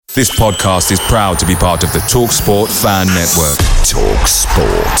This podcast is proud to be part of the TalkSport Fan Network.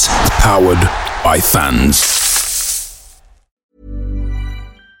 TalkSport. Powered by fans.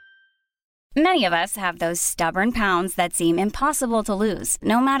 Many of us have those stubborn pounds that seem impossible to lose,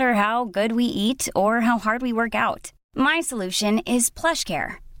 no matter how good we eat or how hard we work out. My solution is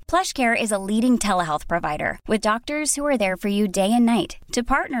PlushCare. PlushCare is a leading telehealth provider with doctors who are there for you day and night to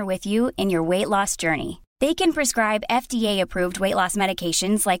partner with you in your weight loss journey. They can prescribe FDA-approved weight loss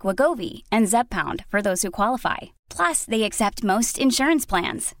medications like Wegovy and Zepbound for those who qualify. Plus, they accept most insurance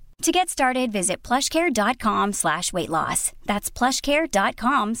plans. To get started, visit plushcare.com/weightloss. That's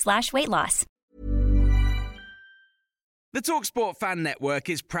plushcare.com/weightloss. The TalkSport Fan Network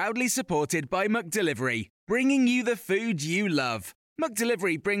is proudly supported by McDelivery, bringing you the food you love.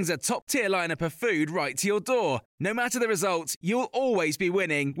 McDelivery brings a top-tier lineup of food right to your door. No matter the result, you'll always be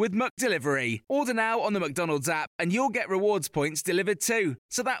winning with McDelivery. Order now on the McDonald's app and you'll get rewards points delivered too.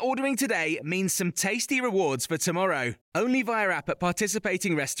 So that ordering today means some tasty rewards for tomorrow. Only via app at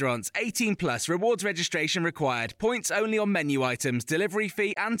participating restaurants. 18 plus. Rewards registration required. Points only on menu items. Delivery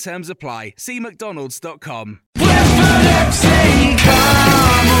fee and terms apply. See mcdonalds.com. Brentford FC,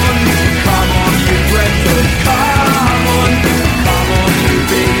 come on, you Brentford, come on you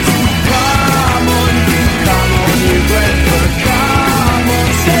Bees, come on you Brentford, come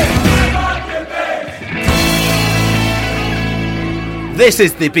on, This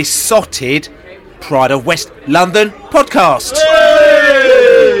is the Beesotted Pride of West London podcast.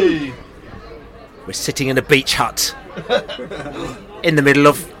 Hey! We're sitting in a beach hut in the middle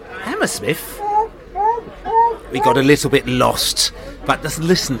of Hammersmith. We got a little bit lost, but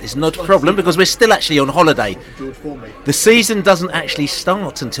listen, it's not a problem because we're still actually on holiday. The season doesn't actually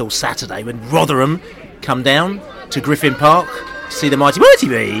start until Saturday when Rotherham come down to Griffin Park to see the Mighty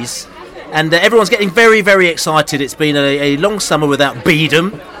Bees. And everyone's getting very, very excited. It's been a long summer without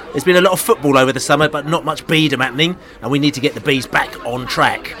Beedham. There's been a lot of football over the summer, but not much Beedham happening, and we need to get the Bees back on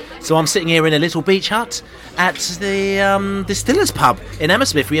track. So I'm sitting here in a little beach hut at the Distillers Pub in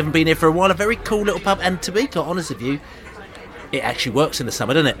Hammersmith. We haven't been here for a while. A very cool little pub, and to be quite honest with you, it actually works in the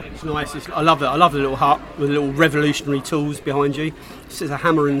summer, doesn't it? It's nice. I love it. I love the little hut with little revolutionary tools behind you. This is a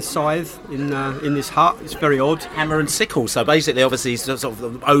hammer and scythe in this hut. It's very odd. Hammer and sickle. So basically, obviously, it's sort of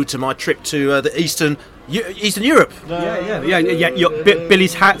an ode to my trip to the Eastern Europe. Yeah.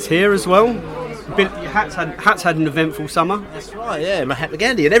 Billy's hat's here as well. Hat's had an eventful summer. That's right, yeah, Mahatma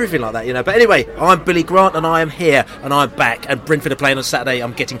Gandhi and everything like that, you know. But anyway, I'm Billy Grant and I am here and I'm back. And Brentford are playing on Saturday.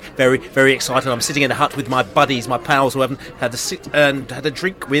 I'm getting very, very excited. I'm sitting in a hut with my buddies, my pals who I haven't had to sit and had a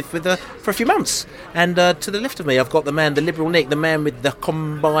drink with for a few months. And to the left of me, I've got the Liberal Nick, the man with the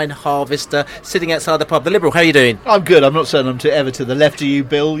combine harvester, sitting outside the pub. The Liberal, how are you doing? I'm good. I'm not saying I'm ever to the left of you,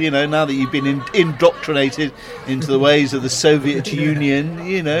 Bill. You know, now that you've been indoctrinated into the ways of the Soviet Union,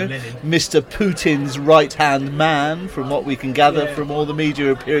 you know, Mr. Putin's right-hand man, from what we can gather from all the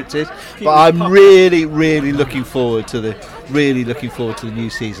media appearances. But I'm really, really looking forward to the new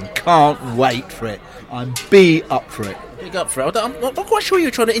season. Can't wait for it. I'm up for it. Big up for it. I'm not quite sure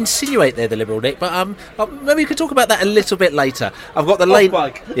you're trying to insinuate there, the Liberal Nick, but maybe we could talk about that a little bit later. I've got the lady.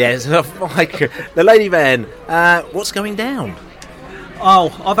 Yes, the lady man. What's going down?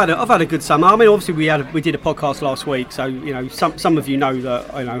 Oh, I've had a good summer. I mean, obviously we did a podcast last week, so you know some of you know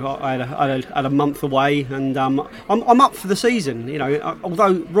that I had a month away, and I'm up for the season. You know,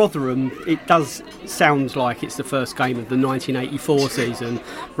 although Rotherham, it does sound like it's the first game of the 1984 season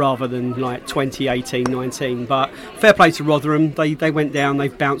rather than like 2018-19. But fair play to Rotherham. They went down.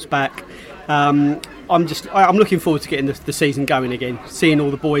 They've bounced back. I'm looking forward to getting the season going again. Seeing all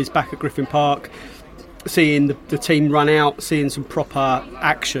the boys back at Griffin Park. Seeing the team run out, seeing some proper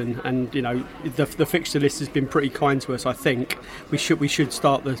action, and you know the fixture list has been pretty kind to us. I think we should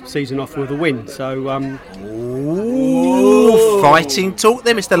start the season off with a win. So, fighting talk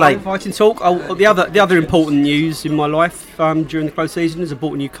there, Mr. Lane. Fighting talk. Oh, the other important news in my life during the close season is I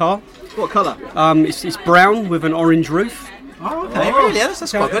bought a new car. What colour? It's brown with an orange roof. Oh, okay, really? That's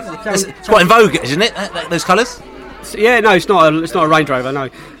quite good. It's quite in vogue, isn't it? Those colours. Yeah, no, it's not a Range Rover, no.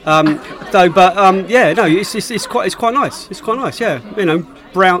 It's quite nice. It's quite nice, yeah. You know,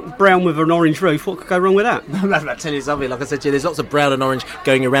 brown with an orange roof. What could go wrong with that? I'm about to tell you something. Like I said to you, there's lots of brown and orange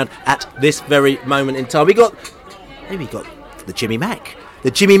going around at this very moment in time. We got the Jimmy Mac. The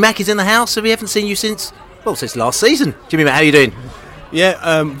Jimmy Mac is in the house, so we haven't seen you since last season. Jimmy Mac, how are you doing?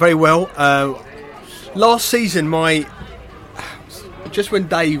 Yeah, very well. Last season, just when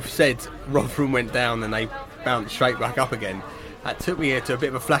Dave said Rotherham went down and they bounced straight back up again, that took me to a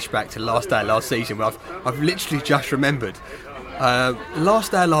bit of a flashback to last day of last season, where I've literally just remembered.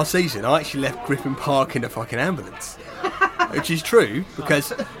 Last day of last season, I actually left Griffin Park in a fucking ambulance. which is true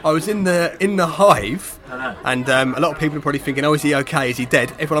because I was in the hive, and a lot of people are probably thinking, "Oh, is he okay? Is he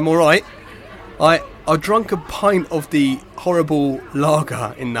dead?" Everyone, I'm all right. I drank a pint of the horrible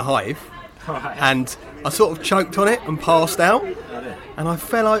lager in the hive, and I sort of choked on it and passed out, and I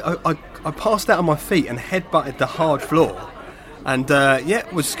fell out. I passed out on my feet and headbutted the hard floor. And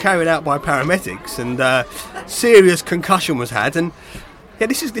was carried out by paramedics, and serious concussion was had. And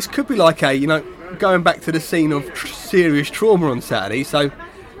this could be like going back to the scene of serious trauma on Saturday. So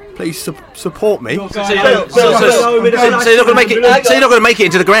please support me. So you're not going to make it. So you're not going to make it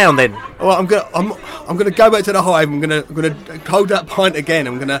into the ground then? Well, I'm gonna go back to the hive. I'm gonna hold that pint again.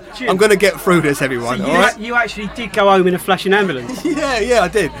 I'm gonna get through this, everyone. So all right? You actually did go home in a flashing ambulance. Yeah, I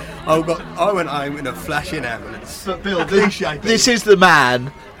did. I went home in a flashing ambulance. But Bill, this is the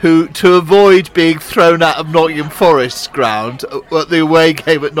man who, to avoid being thrown out of Nottingham Forest's ground at the away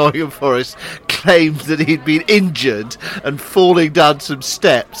game at Nottingham Forest, claimed that he'd been injured and falling down some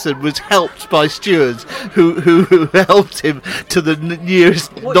steps, and was helped by stewards who helped him to the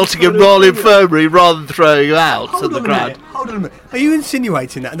nearest Nottingham Royal Infirmary rather than throwing him out of the ground. Hold on a minute. Are you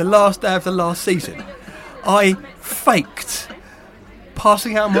insinuating that in the last day of the last season, I faked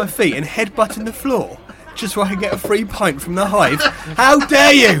passing out on my feet and headbutting the floor just so I could get a free pint from the hive? How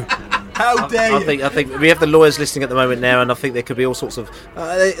dare you! How dare you! I think we have the lawyers listening at the moment now, and I think there could be all sorts of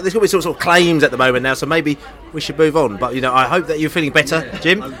there's got to be sorts of claims at the moment now. So maybe we should move on. But I hope that you're feeling better,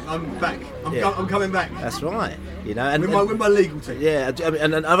 Jim. I'm back. I'm coming back. That's right. And with my legal team. Yeah,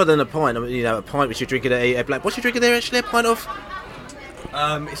 and other than a pint, a pint which you're drinking a black. What you drinking there actually? A pint of?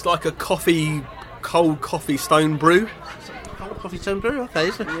 It's like a cold coffee stone brew. Coffee stone brew, okay.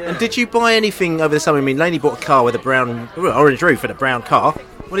 Yeah. And did you buy anything over the summer? I mean, Laney bought a car with a orange roof and a brown car.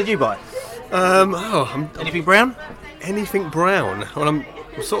 What did you buy? Anything brown? Anything brown? Well, I'm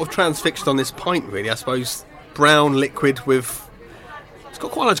sort of transfixed on this pint, really. I suppose brown liquid with. It's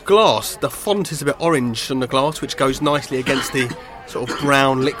got quite a large glass. The font is a bit orange on the glass, which goes nicely against the sort of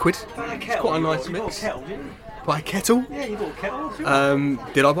brown liquid. It's quite a nice mix. Buy a kettle? Yeah, you bought a kettle.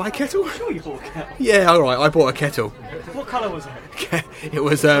 Did I buy a kettle? Sure, you bought a kettle. Yeah, all right. I bought a kettle. What colour was it?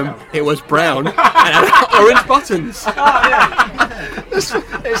 It was brown and had orange buttons. Oh, yeah.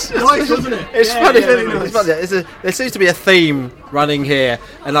 It's nice, wasn't it? It's funny. It's funny. There seems to be a theme running here,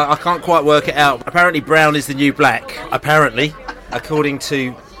 and I can't quite work it out. Apparently, brown is the new black. Apparently, according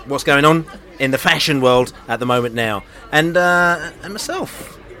to what's going on in the fashion world at the moment now, and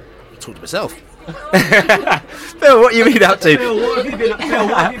myself. I'll talk to myself. Phil, what have you been up to? Phil, what have you been up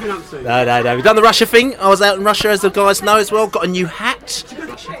to? No. We've done the Russia thing. I was out in Russia, as the guys know as well. Got a new hat.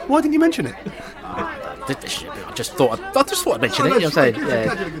 Why didn't you mention it? I just thought I'd mention it. You know what I'm saying?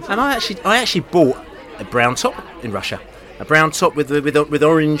 Yeah. And I actually bought a brown top in Russia. A brown top with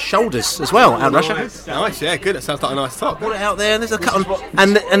orange shoulders as well out in Russia. Nice, yeah, good. It sounds like a nice top. Brought it out there, and there's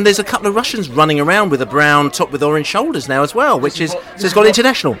a couple of Russians running around with a brown top with orange shoulders now as well, which is it's gone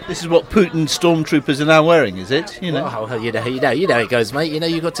international. This is what Putin stormtroopers are now wearing, is it? You know, you know it goes, mate.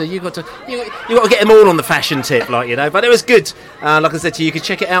 You got to get them all on the fashion tip, But it was good. Like I said to you, you can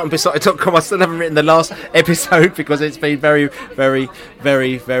check it out on Beesotted.com. I still haven't written the last episode because it's been very, very,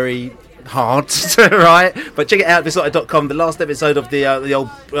 very, very hard to write, but check it out, Beesotted.com, the last episode of the old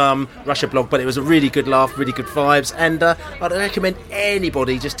Russia blog. But it was a really good laugh, really good vibes, and I'd recommend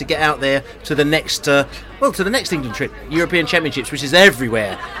anybody just to get out there to the next England trip, European Championships, which is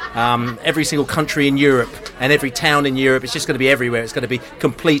everywhere, every single country in Europe and every town in Europe. It's just going to be everywhere. It's going to be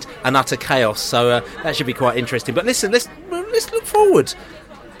complete and utter chaos, so that should be quite interesting. But listen, let's look forward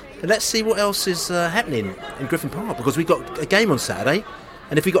and let's see what else is happening in Griffin Park, because we've got a game on Saturday.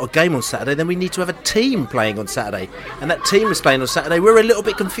 And if we've got a game on Saturday, then we need to have a team playing on Saturday. And that team is playing on Saturday. We're a little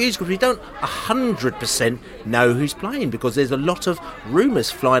bit confused because we don't 100% know who's playing, because there's a lot of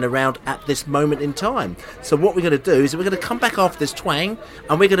rumours flying around at this moment in time. So what we're going to do is we're going to come back after this twang,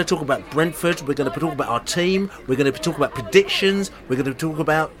 and we're going to talk about Brentford. We're going to talk about our team. We're going to talk about predictions. We're going to talk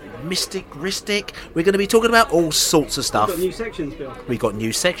about Ristic. We're going to be talking about all sorts of stuff. We've got new sections, Bill. We've got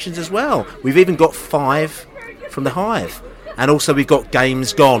new sections as well. We've even got Five from the Hive. And also we've got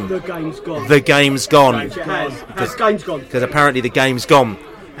Games Gone. The game's gone. The game's gone. It has. Game's gone. Because apparently the game's gone.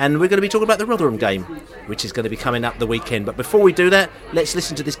 And we're going to be talking about the Rotherham game, which is going to be coming up the weekend. But before we do that, let's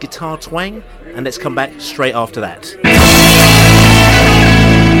listen to this guitar twang, and let's come back straight after that.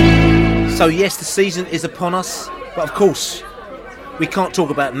 So yes, the season is upon us, but of course we can't talk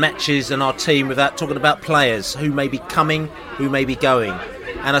about matches and our team without talking about players who may be coming, who may be going.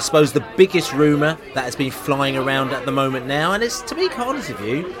 And I suppose the biggest rumour that has been flying around at the moment now, and it's, to be quite honest with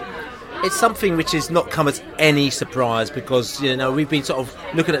you, it's something which has not come as any surprise, because we've been sort of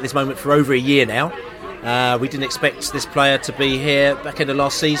looking at this moment for over a year now, We didn't expect this player to be here back in the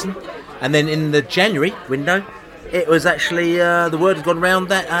last season. And then in the January window, it was actually, the word had gone round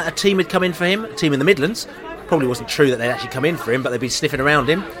that a team had come in for him, a team in the Midlands. Probably wasn't true that they'd actually come in for him, but they'd been sniffing around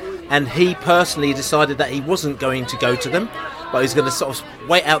him. And he personally decided that he wasn't going to go to them, but he was going to sort of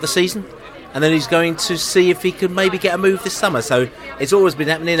wait out the season. And then he's going to see if he could maybe get a move this summer. So it's always been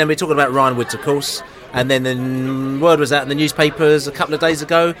happening. And we're talking about Ryan Woods, of course. And then the word was out in the newspapers a couple of days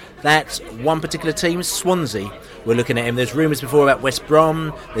ago that one particular team, Swansea, were looking at him. There's rumours before about West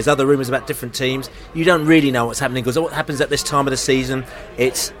Brom. There's other rumours about different teams. You don't really know what's happening because what happens at this time of the season,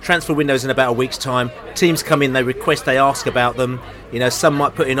 it's transfer windows in about a week's time. Teams come in, they request, they ask about them. You know, some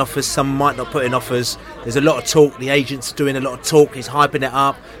might put in offers, some might not put in offers. There's a lot of talk. The agent's doing a lot of talk. He's hyping it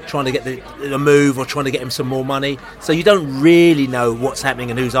up, trying to get the move or trying to get him some more money. So you don't really know what's happening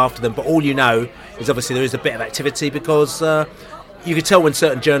and who's after them. But all you know is obviously there is a bit of activity because you can tell when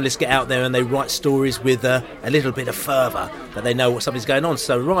certain journalists get out there and they write stories with a little bit of fervour that they know what something's going on.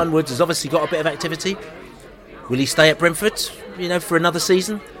 So Ryan Woods has obviously got a bit of activity. Will he stay at Brentford, for another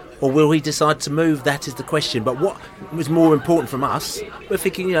season? Or will he decide to move? That is the question. But what was more important from us, we're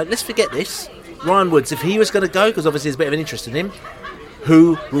thinking, let's forget this. Ryan Woods, if he was going to go, because obviously there's a bit of an interest in him,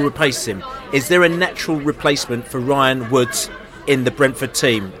 who will replace him? Is there a natural replacement for Ryan Woods in the Brentford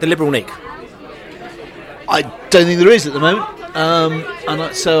team? The Liberal Nick? I don't think there is at the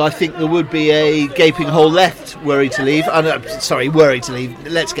moment. So I think there would be a gaping hole left were he to leave. Were he to leave.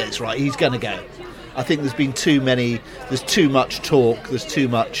 Let's get this right. He's going to go. I think there's too much talk, there's too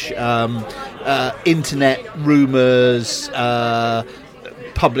much internet rumours,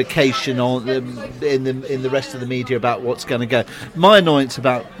 publication in the rest of the media about what's going to go. My annoyance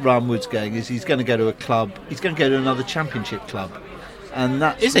about Ryan Woods going is he's going to go to a club, he's going to go to another championship club. And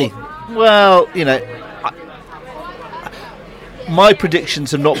that's Is he? Well, my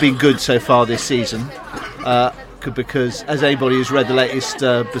predictions have not been good so far this season. Because as anybody who's read the latest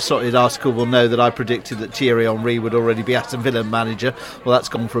Beesotted article will know that I predicted that Thierry Henry would already be Aston Villa manager. Well, that's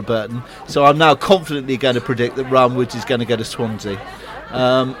gone for a Burton. So I'm now confidently going to predict that Ryan Woods is going to go to Swansea.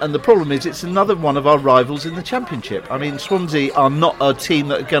 And the problem is it's another one of our rivals in the Championship. I mean, Swansea are not a team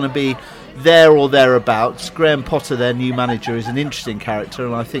that are going to be there or thereabouts. Graham Potter, their new manager, is an interesting character,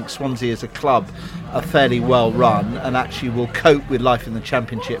 and I think Swansea as a club are fairly well run and actually will cope with life in the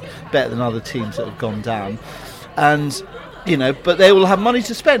Championship better than other teams that have gone down. And but they will have money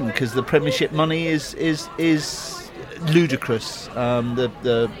to spend because the Premiership money is ludicrous.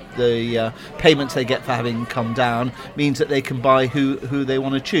 The payments they get for having come down means that they can buy who they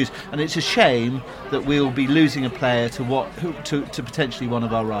want to choose, and it's a shame that we'll be losing a player to potentially one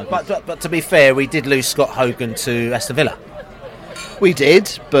of our rivals. But to be fair, we did lose Scott Hogan to Aston Villa. We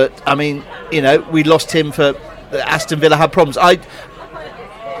did, but I mean, we lost him for Aston Villa had problems.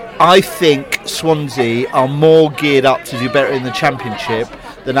 I think Swansea are more geared up to do better in the Championship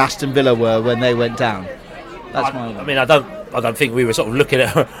than Aston Villa were when they went down. That's my. I mean, I don't think we were sort of looking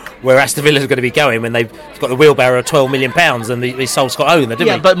at where Aston Villa is going to be going when they've got the wheelbarrow of £12 million and they sold Scott Owen, didn't we?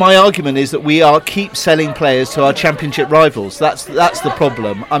 Yeah, but my argument is that we keep selling players to our Championship rivals. That's the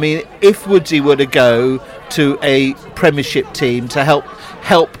problem. I mean, if Woodsy were to go to a Premiership team to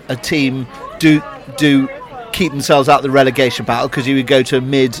help a team do keep themselves out of the relegation battle because he would go to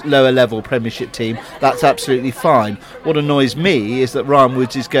a lower level Premiership team, that's absolutely fine. What annoys me is that Ryan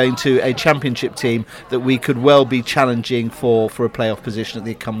Woods is going to a Championship team that we could well be challenging for a playoff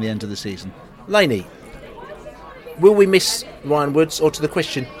position come the end of the season. Laney, will we miss Ryan Woods, or to the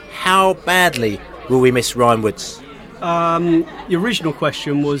question, how badly will we miss Ryan Woods? The original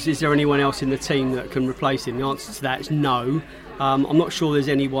question was, is there anyone else in the team that can replace him? The answer to that is no. I'm not sure there's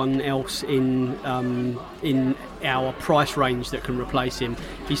anyone else in our price range that can replace him.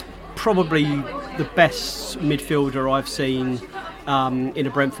 He's probably the best midfielder I've seen in a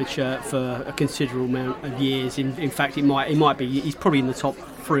Brentford shirt for a considerable amount of years. In fact, it might be. He's probably in the top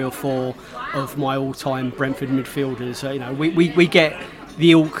 3 or 4 of my all-time Brentford midfielders. We get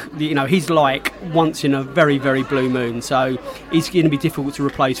the ilk. He's like once in a very, very blue moon. So he's going to be difficult to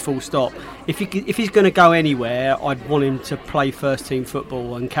replace. Full stop. If he's going to go anywhere, I'd want him to play first team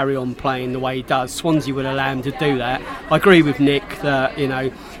football and carry on playing the way he does. Swansea will allow him to do that. I agree with Nick that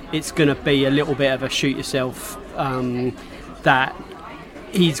it's going to be a little bit of a shoot yourself. That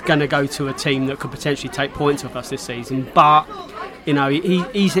he's going to go to a team that could potentially take points off us this season, but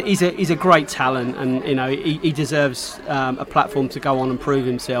he's a great talent, and he deserves a platform to go on and prove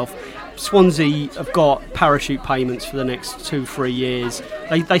himself. Swansea have got parachute payments for the next 2-3 years.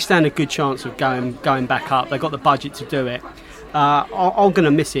 They stand a good chance of going back up. They've got the budget to do it. I'm going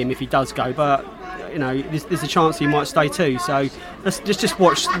to miss him if he does go, but there's a chance he might stay too. So let's just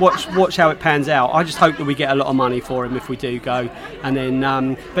watch how it pans out. I just hope that we get a lot of money for him if we do go, and then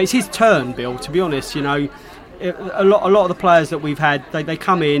but it's his turn, Bill. To be honest, a lot of the players that we've had, they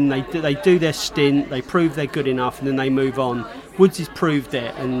come in, they do their stint, they prove they're good enough, and then they move on. Woods has proved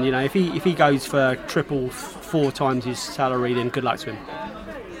it, and if he goes for triple, 4 times his salary, then good luck to him.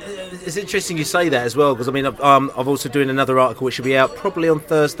 It's interesting you say that as well, because I'm also doing another article which will be out probably on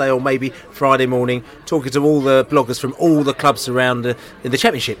Thursday or maybe Friday morning, talking to all the bloggers from all the clubs around in the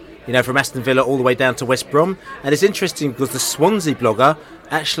Championship, from Aston Villa all the way down to West Brom. And it's interesting because the Swansea blogger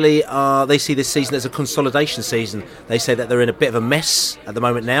actually they see this season as a consolidation season. They say that they're in a bit of a mess at the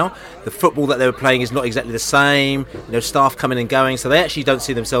moment now. The football that they were playing is not exactly the same, staff coming and going, so they actually don't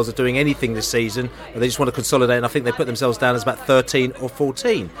see themselves as doing anything this season, but they just want to consolidate, and I think they put themselves down as about 13 or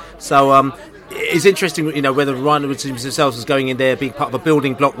 14. So it's interesting, whether Ryan would see themselves as going in there being part of a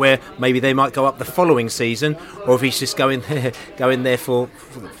building block where maybe they might go up the following season, or if he's just going there for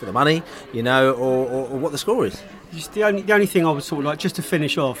the money, or what the score is. Just the only thing I would sort of like, just to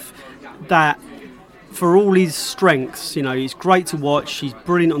finish off, that for all his strengths, he's great to watch. He's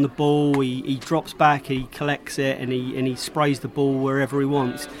brilliant on the ball. He drops back, he collects it, and he sprays the ball wherever he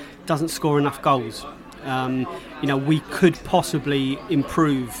wants. Doesn't score enough goals. We could possibly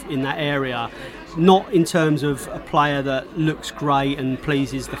improve in that area, not in terms of a player that looks great and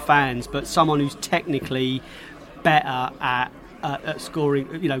pleases the fans, but someone who's technically better at scoring,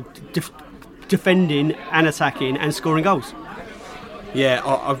 defending and attacking and scoring goals. Yeah,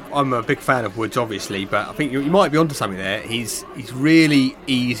 I'm a big fan of Woods, obviously, but I think you might be onto something there. He's really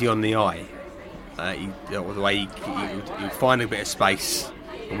easy on the eye. The way he'll find a bit of space,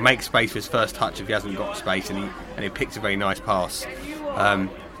 he'll make space for his first touch if he hasn't got space, and he picks a very nice pass.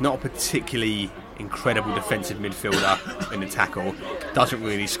 Not a particularly incredible defensive midfielder in the tackle, doesn't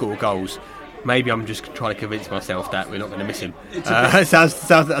really score goals. Maybe I'm just trying to convince myself that we're not going to miss him. Sounds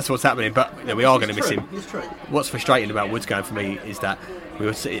that's what's happening, but we are going to miss him. It's true. What's frustrating about Woods going for me is that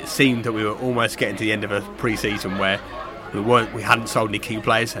it seemed that we were almost getting to the end of a pre-season where we hadn't sold any key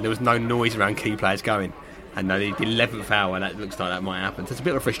players, and there was no noise around key players going. And the 11th hour, that looks like that might happen. So it's a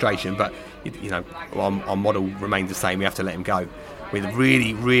bit of a frustration, but our model remains the same. We have to let him go. We're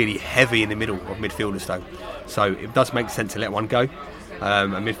really, really heavy in the middle of midfielders, though. So it does make sense to let one go. A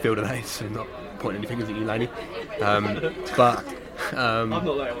midfielder, that is. I'm not pointing any fingers at you, Laney. But I'm not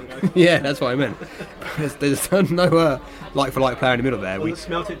letting one go. Yeah, that's what I meant. There's no like-for-like player in the middle there. We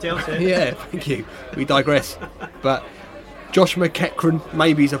smelt it down there. Yeah, thank you. We digress. But Josh McEachran,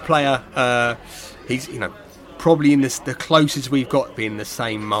 maybe he's a player. He's probably in the closest we've got being the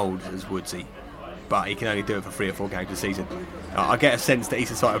same mould as Woodsy, but he can only do it for 3 or 4 games a season. I get a sense that he's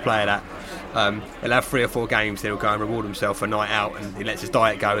the sort of player that he'll have 3 or 4 games, then he'll go and reward himself for a night out, and he lets his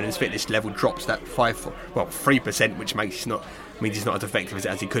diet go, and his fitness level drops that 3%, which means he's not as effective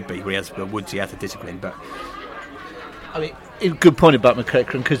as he could be. Where he has Woodsy has the discipline, but. Good point about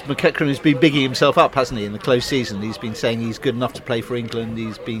McEachran, because McEachran has been bigging himself up, hasn't he, in the close season. He's been saying he's good enough to play for England.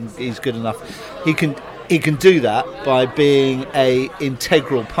 He's good enough. He can do that by being a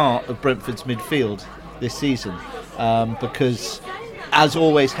integral part of Brentford's midfield this season, because as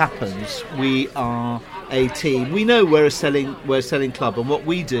always happens, we are a team. We know we're a selling club, and what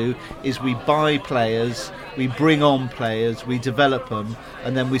we do is we buy players, we bring on players, we develop them,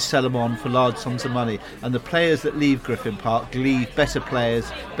 and then we sell them on for large sums of money. And the players that leave Griffin Park leave better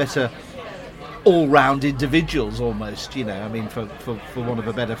players, better all-round individuals, almost. For want of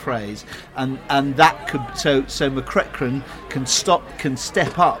a better phrase. And that could so McEachran can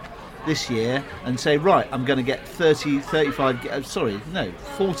step up this year and say, right, I'm going to get 40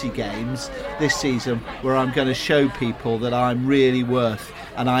 games this season where I'm going to show people that I'm really worth,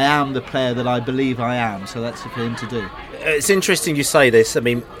 and I am the player that I believe I am. So that's for him to do. It's interesting you say this.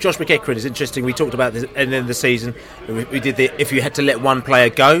 Josh McEachran is interesting. We talked about this at the end of the season. We did if you had to let one player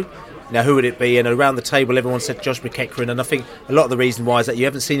go, now who would it be? And around the table everyone said Josh McEachran, and I think a lot of the reason why is that you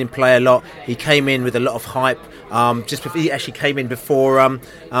haven't seen him play a lot. He came in with a lot of hype. He actually came in before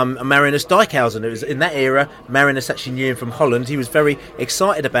Marinus Dijkhuizen. It was in that era. Marinus actually knew him from Holland. He was very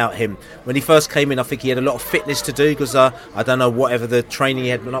excited about him when he first came in. I think he had a lot of fitness to do, because I don't know whatever the training he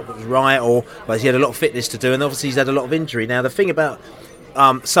had was right, but he had a lot of fitness to do, and obviously he's had a lot of injury. Now the thing about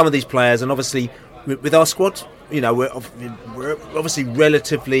some of these players, and obviously with our squad, we're obviously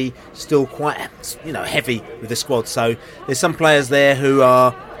relatively still quite heavy with the squad. So there's some players there who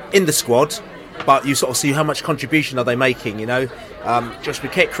are in the squad, but you sort of see how much contribution are they making. Josh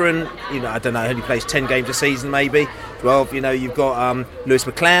McEachran, I don't know, only plays 10 games a season maybe. 12. You've got Lewis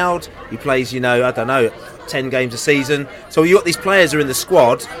McLeod. He plays, 10 games a season. So you've got these players who are in the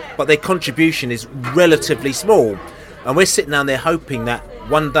squad, but their contribution is relatively small. And we're sitting down there hoping that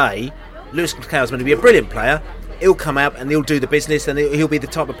one day Lewis McLeod's going to be a brilliant player. He'll come out and he'll do the business, and he'll be the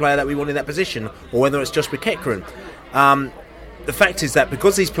type of player that we want in that position, or whether it's Josh McEachran. The fact is that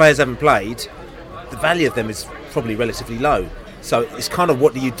because these players haven't played, the value of them is probably relatively low. So it's kind of,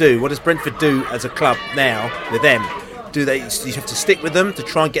 what do you do? What does Brentford do as a club now with them? Do you have to stick with them to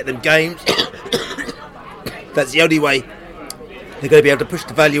try and get them games? That's the only way they're going to be able to push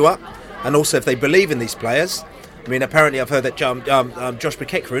the value up. And also, if they believe in these players, apparently I've heard that Josh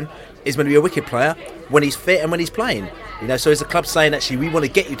McEachran is going to be a wicked player when he's fit and when he's playing. So as a club saying, actually, we want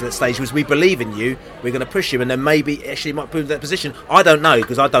to get you to that stage because we believe in you, we're going to push you, and then maybe actually he might put him in that position. I don't know,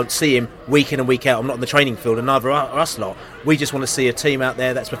 because I don't see him week in and week out. I'm not in the training field, and neither are us lot. We just want to see a team out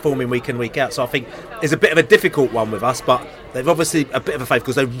there that's performing week in, week out. So I think it's a bit of a difficult one with us, but they've obviously a bit of a faith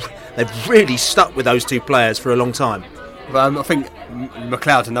because they've really stuck with those two players for a long time. I think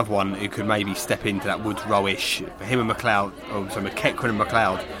McLeod's another one who could maybe step into that Woods role-ish. Him and McEachran and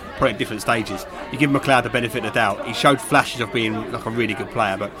McLeod, probably at different stages. You give McLeod the benefit of the doubt. He showed flashes of being like a really good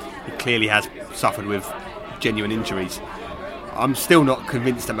player, but he clearly has suffered with genuine injuries. I'm still not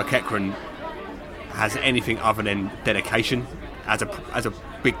convinced that McEachran has anything other than dedication as a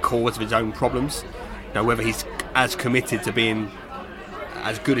big cause of his own problems. Whether he's as committed to being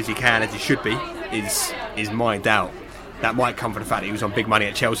as good as he can, as he should be, is my doubt. That might come from the fact that he was on big money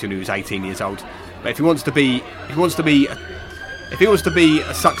at Chelsea when he was 18 years old. But if he wants to be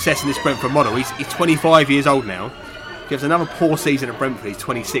a success in this Brentford model, he's 25 years old now. If he has another poor season at Brentford, he's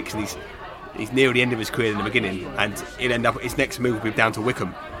 26, and he's near the end of his career in the beginning, and he'll end up, his next move will be down to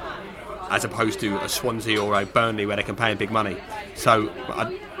Wickham, as opposed to a Swansea or a Burnley where they can pay him big money. So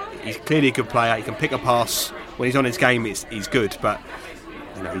he's clearly a good player. He can pick a pass when he's on his game. He's good, but.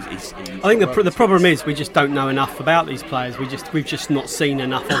 I think the problem is we just don't know enough about these players. We've just not seen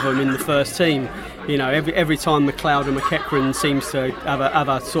enough of them in the first team. Every time McLeod and McEachran seems to have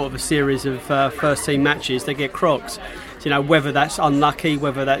a sort of a series of first team matches, they get crocs. Whether that's unlucky,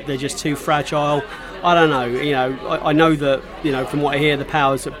 whether that they're just too fragile, I don't know. I know that from what I hear, the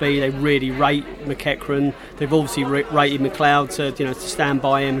powers that be, they really rate McEachran. They've obviously rated McLeod to stand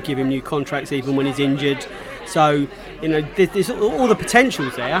by him, give him new contracts even when he's injured. So, there's all the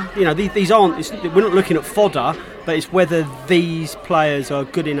potentials there. These aren't. We're not looking at fodder, but it's whether these players are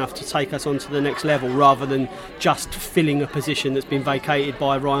good enough to take us on to the next level, rather than just filling a position that's been vacated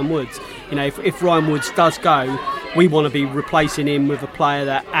by Ryan Woods. If Ryan Woods does go, we want to be replacing him with a player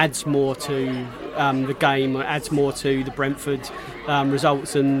that adds more to the game, or adds more to the Brentford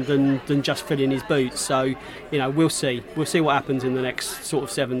results than just filling his boots. So, we'll see what happens in the next sort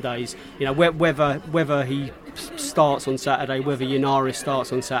of 7 days. Whether he starts on Saturday, whether Yennaris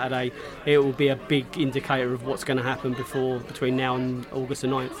starts on Saturday, it will be a big indicator of what's going to happen between now and August the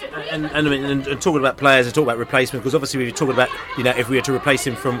 9th. And talking about players, and talking about replacement, because obviously we were talking about if we were to replace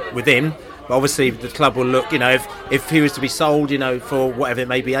him from within. But obviously the club will look, if he was to be sold, for whatever it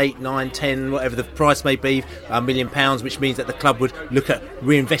may be, 8, 9, 10, whatever the price may be, £1 million, which means that the club would look at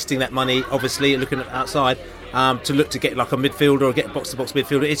reinvesting that money, obviously, looking at outside, to look to get like a midfielder or get a box-to-box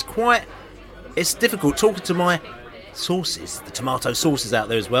midfielder. It's difficult. Talking to my sources, the tomato sources out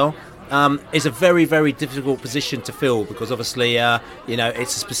there as well, it's a very, very difficult position to fill, because obviously,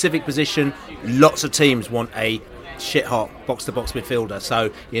 it's a specific position. Lots of teams want a shit-hot box-to-box midfielder. So,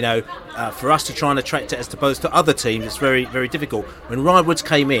 for us to try and attract it as opposed to other teams, it's very, very difficult. When Ryan Woods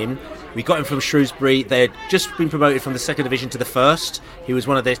came in, we got him from Shrewsbury. They had just been promoted from the second division to the first. He was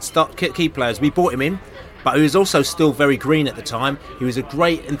one of their key players. We bought him in, but he was also still very green at the time. He was a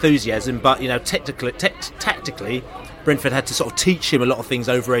great enthusiasm, but tactically, Brentford had to sort of teach him a lot of things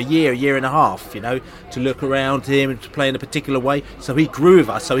over a year and a half, to look around him and to play in a particular way. So he grew with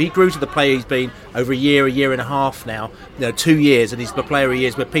us. So he grew to the player he's been over a year and a half now, 2 years, and he's the player he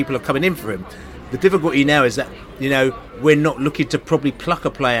is where people are coming in for him. The difficulty now is that, we're not looking to probably pluck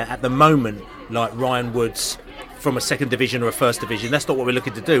a player at the moment like Ryan Woods from a second division or a first division. That's not what we're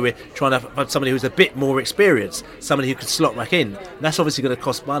looking to do. We're trying to find somebody who's a bit more experienced, somebody who could slot back in. And that's obviously going to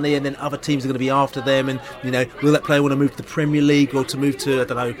cost money, and then other teams are going to be after them. And will that player want to move to the Premier League or to move to, I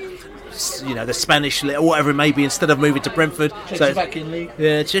don't know, the Spanish league or whatever it may be, instead of moving to Brentford? Czechoslovakian league.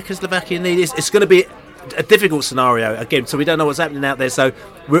 Yeah, Czechoslovakian league. It's going to be a difficult scenario again. So we don't know what's happening out there. So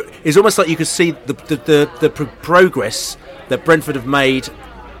it's almost like you could see the progress that Brentford have made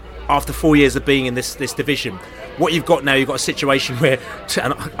after 4 years of being in this division. What you've got now, you've got a situation where,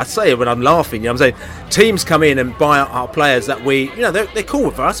 and I say it when I'm laughing, I'm saying teams come in and buy our players that they're cool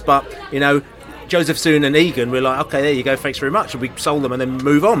with us, but Josephson and Egan, we're like, okay, there you go, thanks very much, and we sold them and then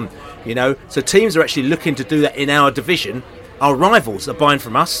move on. So teams are actually looking to do that in our division. Our rivals are buying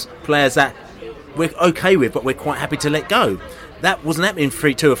from us players that we're okay with, but we're quite happy to let go. That wasn't happening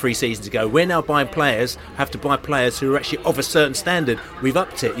 2 or 3 seasons ago. We're now buying players, have to buy players who are actually of a certain standard. We've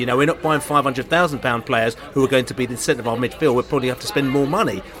upped it. We're not buying £500,000 players who are going to be the centre of our midfield. We'll probably have to spend more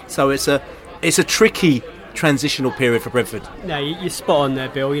money. So it's a tricky transitional period for Brentford. No, you're spot on there,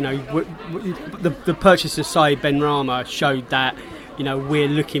 Bill. The purchase side, Ben Rama, showed that we're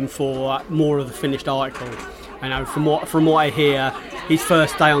looking for more of the finished article. From what I hear, his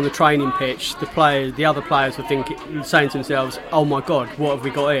first day on the training pitch, the other players were saying to themselves, "Oh my God, what have we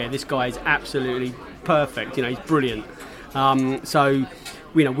got here? This guy is absolutely perfect. He's brilliant."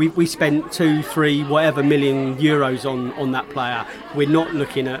 We spent 2, 3, whatever million euros on that player. We're not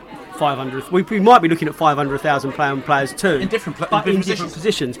looking at 500. We might be looking at £500,000 players too, in different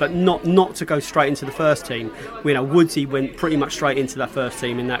positions, but not to go straight into the first team. Woodsy went pretty much straight into that first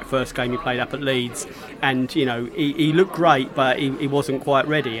team in that first game he played up at Leeds, and he looked great, but he wasn't quite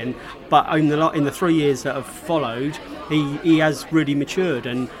ready. But in the 3 years that have followed, he has really matured,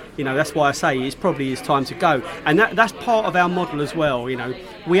 and that's why I say it's probably his time to go. And that's part of our model as well.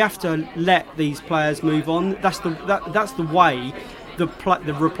 We have to let these players move on. That's the way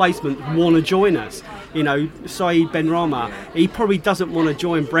the replacement want to join us. Saeed Benrahma, he probably doesn't want to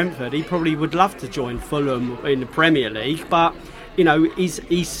join Brentford. He probably would love to join Fulham in the Premier League, but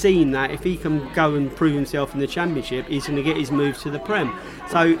he's seen that if he can go and prove himself in the Championship, he's going to get his move to the Prem.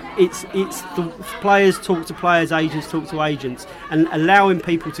 So it's the players talk to players, agents talk to agents, and allowing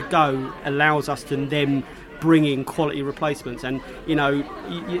people to go allows us to then bring in quality replacements. And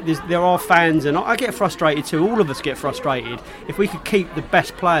there are fans, and I get frustrated too, all of us get frustrated. If we could keep the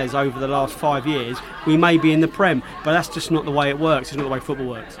best players over the last 5 years, we may be in the Prem, but that's just not the way it works. It's not the way football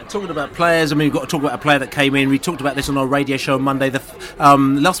works. Talking about players, we've got to talk about a player that came in. We talked about this on our radio show on Monday. The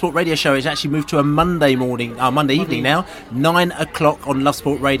Love Sport radio show is actually moved to a Monday evening now, 9 o'clock on Love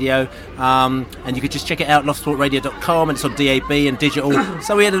Sport Radio, and you could just check it out, lovesportradio.com, and it's on DAB and digital.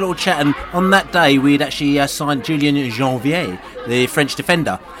 So we had a little chat, and on that day we had actually signed Julien Janvier, the French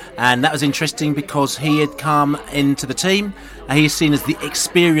defender, and that was interesting because he had come into the team and he is seen as the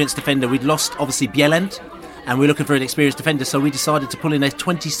experienced defender. We'd lost obviously Bieland, and we're looking for an experienced defender, so we decided to pull in a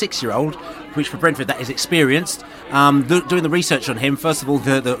 26-year-old, which for Brentford that is experienced. Doing the research on him, first of all,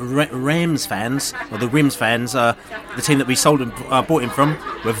 the Rams fans, or the Rims fans, the team that we bought him from,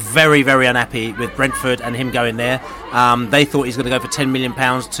 were very, very unhappy with Brentford and him going there. They thought he's going to go for £10 million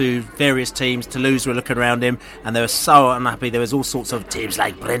to various teams. Toulouse were looking around him, and they were so unhappy. There was all sorts of teams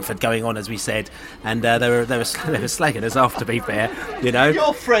like Brentford going on, as we said, and they were slagging us off, to be fair.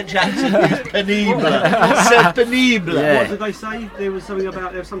 Your French accent is penible. C'est penible. Yeah. What did they say? There was something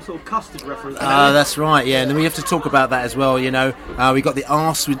about there was some sort of custard reference. That's right. Yeah, and then we have to talk about that as well. We got the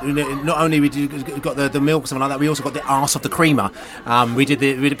arse. Not only we got the milk, something like that. We also got the arse of the creamer. We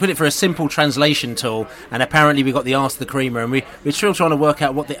put it for a simple translation tool, and apparently we got the arse of the creamer, and we're still trying to work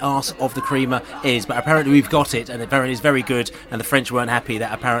out what the arse of the creamer is. But apparently we've got it, and apparently it's very good. And the French weren't happy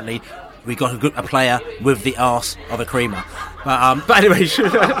that apparently we got a player with the arse of a creamer. But anyway,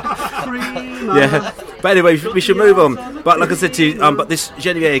 yeah. But anyway, we should move on. But like I said to you, but this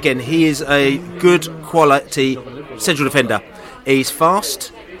Janvier again, he is a good quality central defender. He's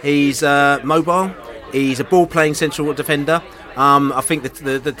fast. He's mobile. He's a ball-playing central defender. I think that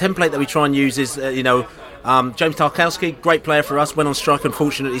the template that we try and use is, James Tarkowski, great player for us, went on strike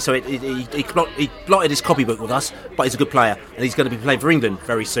unfortunately, so he blotted his copybook with us, but he's a good player, and he's going to be playing for England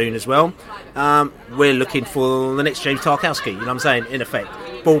very soon as well. We're looking for the next James Tarkowski, you know what I'm saying, in effect.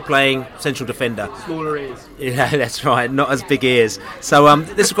 Ball-playing central defender. Smaller ears. Yeah, that's right, not as big ears. So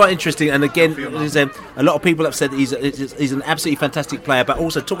this is quite interesting, and again, there's a lot of people have said that he's an absolutely fantastic player, but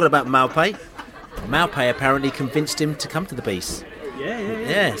also talking about Maupay apparently convinced him to come to the Beast.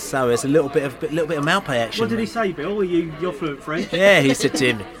 Yeah. So there's a little bit of Maupay action. What did he say, Bill? You're fluent French. Yeah, he said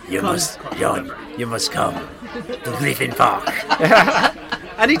to him, "You must come to Griffin Park."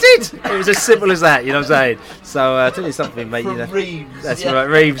 And he did. It was as simple as that, you know what I'm saying? So I'll tell you something, mate. Reeves. That's right,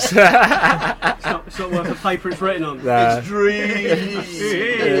 Reeves. It's not worth the paper it's written on. It's dreams.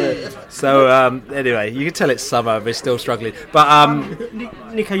 So anyway, you can tell it's summer. We're still struggling. But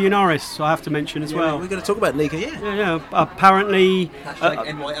Nico Yennaris, I have to mention as well. We're going to talk about Nico, Yeah. Apparently.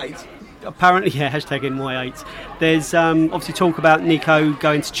 #NY8. Apparently, #NY8. There's obviously talk about Nico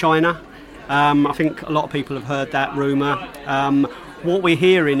going to China. I think a lot of people have heard that rumour. What we're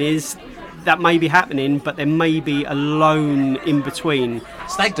hearing is that may be happening, but there may be a loan in between.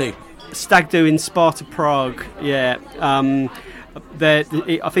 Stag do in Sparta Prague, yeah.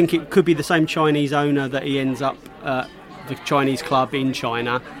 I think it could be the same Chinese owner that he ends up at the Chinese club in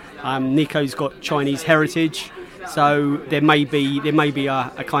China. Nico's got Chinese heritage, so there may be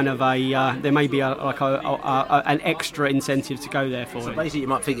a kind of an extra incentive to go there for So it. basically, you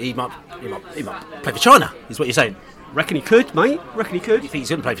might think he might play for China. Is what you're saying? Reckon he could, mate. Reckon he could. You think he's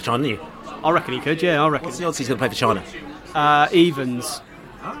going to play for China? Don't you? I reckon he could. Yeah, I reckon. What's the odds he's going to play for China? Evens.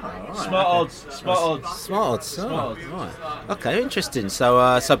 Smart odds. Smart odds. Right. Okay, interesting.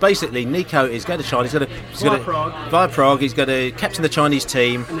 So basically, Nico is going to China. He's going to via Prague. He's going to captain the Chinese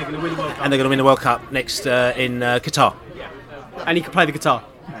team, And they're going to win the World Cup. and they're going to win the World Cup next in Qatar. And he can play the guitar.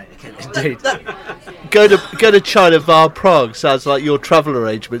 Dude, Go to China via Prague sounds like your travel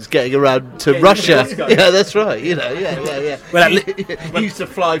arrangements getting around to Russia. Yeah, that's right. Yeah. Well, you used to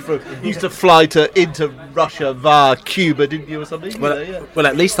fly into Russia via Cuba, didn't you, or something? well,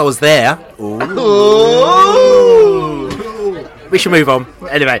 at least I was there. Oh. We should move on.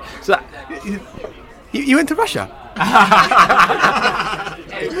 Anyway, so You went to Russia?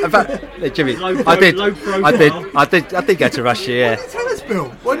 in fact, Jimmy, Low I did go to Russia. Yeah. Tell us, Bill.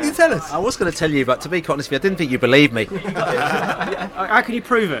 What did you tell us? I was going to tell you, but to be quite honest with you, I didn't think you believed me. How can you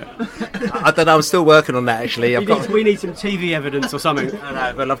prove it? I don't know. I'm still working on that. Actually, We need some TV evidence or something.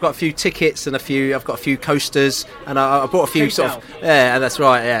 I know, but I've got a few tickets and I've got a few coasters, and I bought a few sort of and that's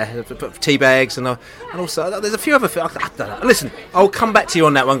right, tea bags, and also there's a few other things. I don't know. Listen, I'll come back to you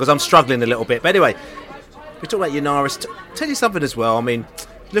on that one because I'm struggling a little bit. But anyway, we talk about Yennaris. Tell you something as well. I mean,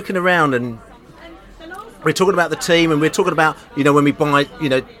 looking around and we're talking about the team, and we're talking about when we buy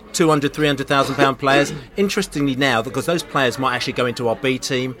 200,000-300,000 pound players. Interestingly now, because those players might actually go into our B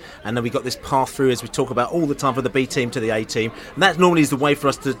team, and then we got this path through, as we talk about all the time, from the B team to the A team, and that normally is the way for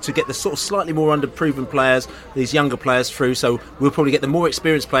us to get the sort of slightly more underproven players, these younger players through. So we'll probably get the more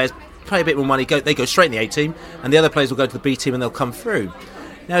experienced players, pay a bit more money, they go straight in the A team, and the other players will go to the B team and they'll come through.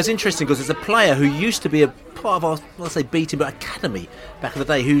 Now it's interesting because there's a player who used to be a part of our, let's say, B team, but academy back in the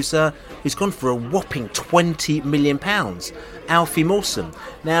day, who's gone for a whopping £20 million. Alfie Mawson.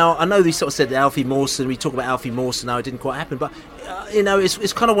 Now I know they sort of said Alfie Mawson. We talk about Alfie Mawson. Now it didn't quite happen, but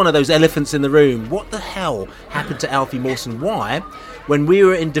it's kind of one of those elephants in the room. What the hell happened to Alfie Mawson? Why, when we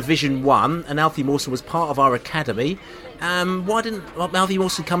were in Division 1 and Alfie Mawson was part of our academy, why didn't Alfie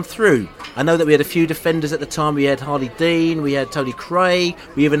Mawson come through? I know that we had a few defenders at the time. We had Harley Dean, we had Tony Craig,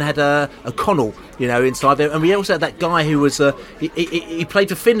 we even had a Connell, inside there, and we also had that guy who was he played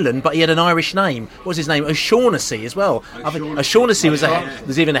for Finland, but he had an Irish name. What was his name? O'Shaughnessy as well. O'Shaughnessy was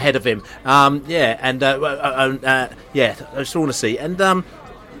even ahead of him. O'Shaughnessy, and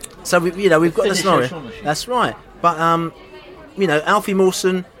so we've got the scenario. That's right, but Alfie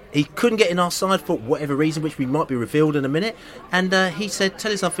Mawson, he couldn't get in our side for whatever reason, which we might be revealed in a minute. And he said,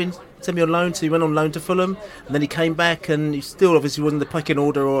 tell us something, send me on loan. So he went on loan to Fulham. And then he came back and he still obviously wasn't the pecking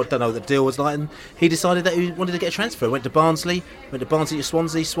order, or I don't know what the deal was like. And he decided that he wanted to get a transfer. Went to Barnsley to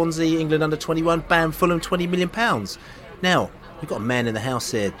Swansea, England under 21. Bam, Fulham, £20 million. Now, we've got a man in the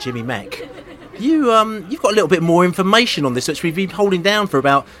house here, Jimmy Mack. You've got a little bit more information on this, which we've been holding down for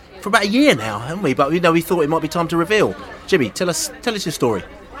about a year now, haven't we? But we thought it might be time to reveal. Jimmy, tell us your story.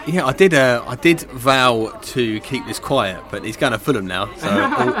 Yeah, I did vow to keep this quiet, but he's going to Fulham now,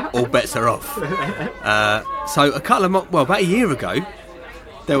 so all bets are off. So about a year ago,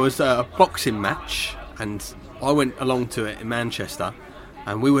 there was a boxing match, and I went along to it in Manchester,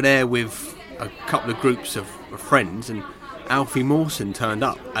 and we were there with a couple of groups of friends, and Alfie Mawson turned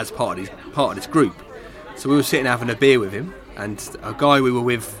up as part of this group. So we were sitting having a beer with him, and a guy we were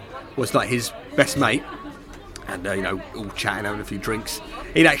with was like his best mate, and all chatting, having a few drinks.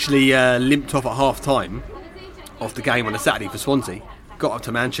 He'd actually limped off at half time of the game on a Saturday for Swansea, got up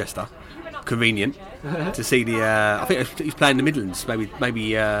to Manchester, convenient, to see the I think he's playing the Midlands,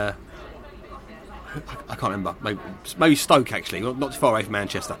 maybe I can't remember, maybe Stoke, actually, not too far away from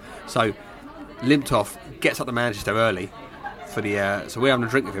Manchester. So limped off, gets up to Manchester early for the so we're having a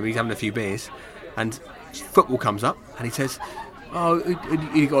drink with him, he's having a few beers, and football comes up and he says,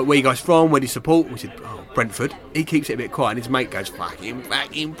 where you guys from? Where do you support? We said, Brentford. He keeps it a bit quiet, and his mate goes, fucking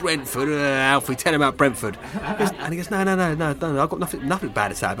Brentford, Alfie, tell him about Brentford. And he goes, no, I've got nothing bad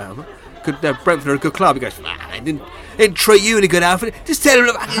to say about them. Brentford are a good club. He goes, they didn't treat you any good, Alfie. Just tell him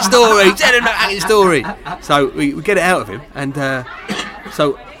the fucking story. So we get it out of him, and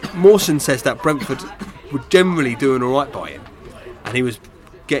so Mawson says that Brentford were generally doing all right by him, and he was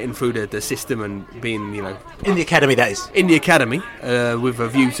getting through the system and being, in the academy, that is. In the academy, with a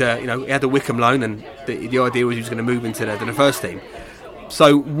view to, he had a Wickham loan, and the idea was he was going to move into the first team.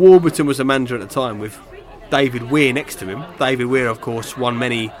 So Warburton was the manager at the time, with David Weir next to him. David Weir, of course, won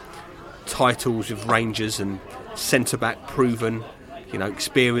many titles with Rangers and centre-back proven,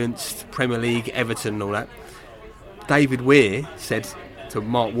 experienced, Premier League, Everton and all that. David Weir said to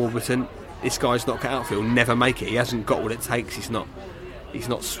Mark Warburton, this guy's not cut out for it, he'll never make it. He hasn't got what it takes. He's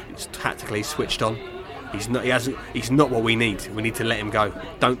tactically switched on. He's not what we need. We need to let him go.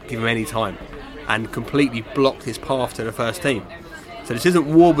 Don't give him any time. And completely blocked his path to the first team. So this isn't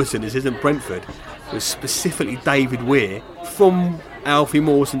Warburton, this isn't Brentford. It was specifically David Weir, from Alfie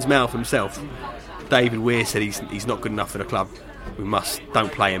Mawson's mouth himself. David Weir said he's not good enough for the club.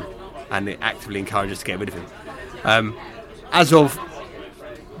 Don't play him. And it actively encouraged us to get rid of him. As of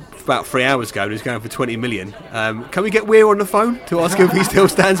about 3 hours ago, he was going for 20 million. Can we get Weir on the phone to ask him if he still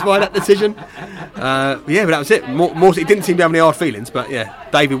stands by that decision? But that was it. He didn't seem to have any hard feelings, but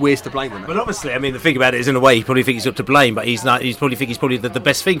David Weir's to blame on that. But obviously, the thing about it is, in a way, he probably thinks he's up to blame, but he's not. He's probably the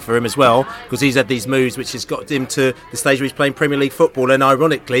best thing for him as well, because he's had these moves which has got him to the stage where he's playing Premier League football, and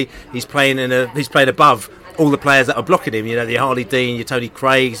ironically, he's playing above all the players that are blocking him. Your Harley Dean, your Tony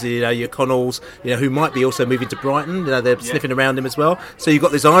Craigs, your Connells, who might be also moving to Brighton. They're sniffing around him as well. So you've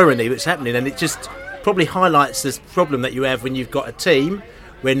got this irony that's happening, and it just probably highlights this problem that you have when you've got a team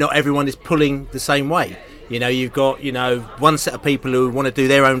where not everyone is pulling the same way. You've got one set of people who want to do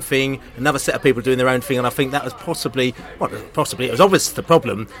their own thing, another set of people doing their own thing, and I think that was possibly it was obvious the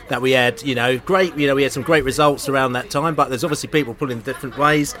problem that we had. We had some great results around that time, but there's obviously people pulling different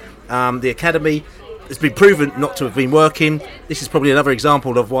ways. The academy, it's been proven not to have been working. This is probably another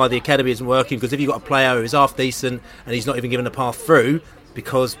example of why the academy isn't working, because if you've got a player who is half decent and he's not even given a path through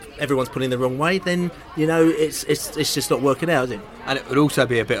because everyone's pulling the wrong way, then it's just not working out, is it? And it would also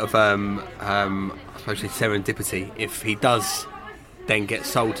be a bit of serendipity if he does then get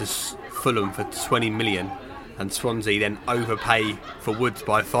sold to Fulham for 20 million and Swansea then overpay for Woods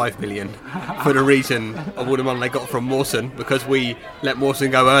by 5 million for the reason of all the money they got from Mawson, because we let Mawson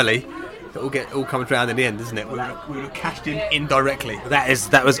go early. It all comes round in the end, doesn't it? We were cashed in indirectly.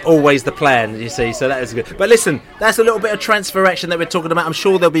 That was always the plan, you see. So that is good. But listen, that's a little bit of transfer action that we're talking about. I'm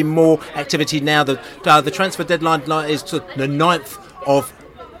sure there'll be more activity now. The transfer deadline is to the 9th of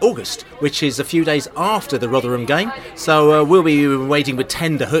August, which is a few days after the Rotherham game. So we'll be waiting with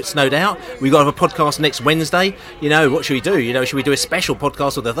tender hoots, no doubt. We've got a podcast next Wednesday. What should we do? Should we do a special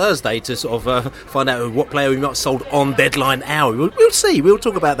podcast on the Thursday to sort of find out what player we might have sold on deadline hour? We'll see. We'll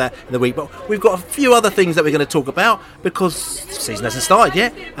talk about that in the week. But we've got a few other things that we're going to talk about because the season hasn't started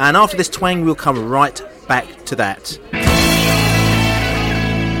yet. And after this twang, we'll come right back to that.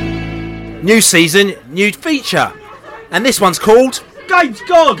 New season, new feature. And this one's called... Game's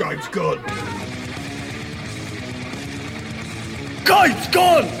gone! Game's gone! Game's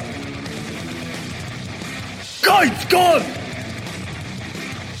gone! Game's gone!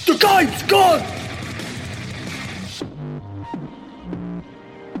 The game's gone!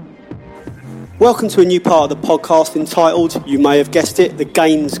 Welcome to a new part of the podcast entitled, you may have guessed it, The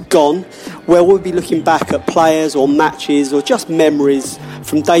Game's Gone, where we'll be looking back at players or matches or just memories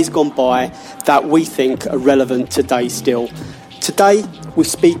from days gone by that we think are relevant today still. Today, we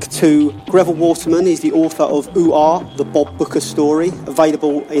speak to Greville Waterman. He's the author of Ooh Ah, the Bob Booker story,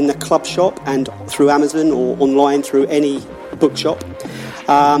 available in the club shop and through Amazon or online through any bookshop.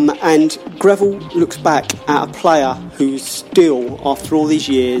 And Greville looks back at a player who's still, after all these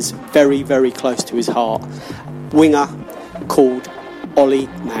years, very, very close to his heart. Winger called Ollie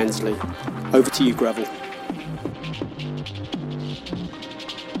Mansley. Over to you, Greville.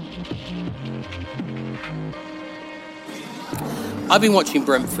 I've been watching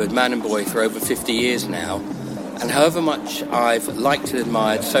Brentford, man and boy, for over 50 years now, and however much I've liked and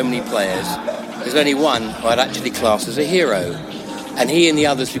admired so many players, there's only one who I'd actually class as a hero. And he and the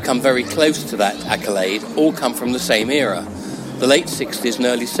others who come very close to that accolade all come from the same era, the late 60s and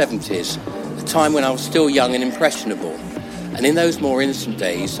early 70s, a time when I was still young and impressionable. And in those more innocent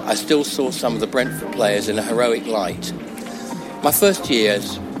days, I still saw some of the Brentford players in a heroic light. My first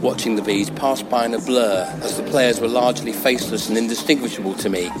years watching the Bees passed by in a blur, as the players were largely faceless and indistinguishable to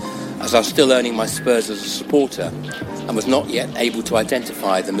me, as I was still earning my spurs as a supporter and was not yet able to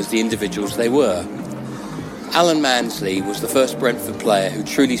identify them as the individuals they were. Alan Mansley was the first Brentford player who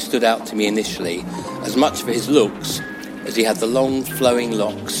truly stood out to me initially, as much for his looks as he had the long flowing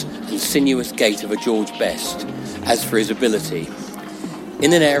locks and sinuous gait of a George Best, as for his ability.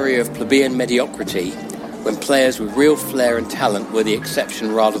 In an area of plebeian mediocrity, when players with real flair and talent were the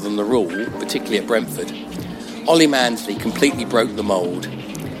exception rather than the rule, particularly at Brentford, Ollie Mansley completely broke the mould.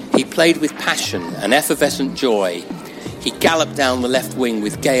 He played with passion and effervescent joy. He galloped down the left wing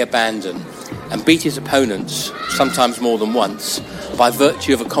with gay abandon and beat his opponents, sometimes more than once, by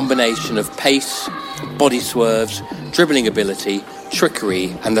virtue of a combination of pace, body swerves, dribbling ability,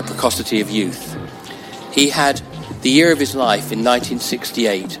 trickery and the precocity of youth. He had the year of his life in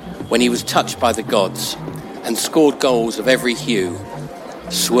 1968 when he was touched by the gods and scored goals of every hue,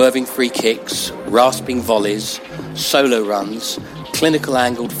 swerving free kicks, rasping volleys, solo runs, clinical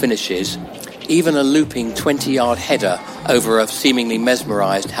angled finishes, even a looping 20-yard header over a seemingly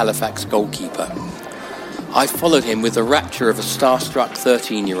mesmerised Halifax goalkeeper. I followed him with the rapture of a starstruck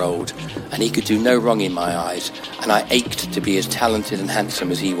 13-year-old, and he could do no wrong in my eyes, and I ached to be as talented and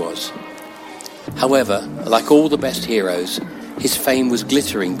handsome as he was. However, like all the best heroes, his fame was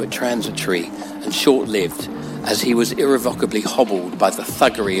glittering but transitory and short-lived, as he was irrevocably hobbled by the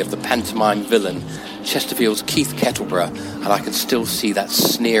thuggery of the pantomime villain, Chesterfield's Keith Kettleborough, and I can still see that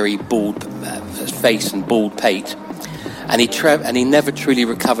sneery, bald face and bald pate. And he never truly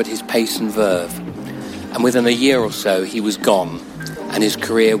recovered his pace and verve. And within a year or so, he was gone, and his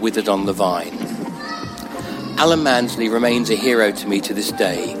career withered on the vine. Alan Mansley remains a hero to me to this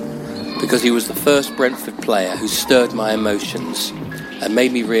day, because he was the first Brentford player who stirred my emotions and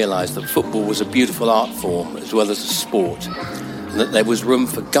made me realise that football was a beautiful art form as well as a sport, and that there was room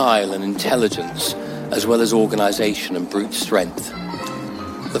for guile and intelligence as well as organisation and brute strength.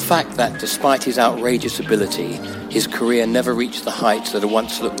 The fact that, despite his outrageous ability, his career never reached the heights that had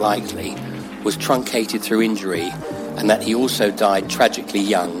once looked likely, was truncated through injury, and that he also died tragically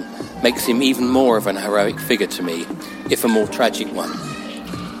young, makes him even more of an heroic figure to me, if a more tragic one.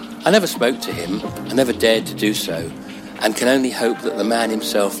 I never spoke to him, I never dared to do so, and can only hope that the man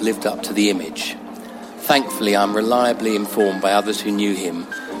himself lived up to the image. Thankfully, I'm reliably informed by others who knew him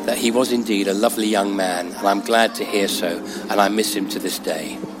that he was indeed a lovely young man, and I'm glad to hear so, and I miss him to this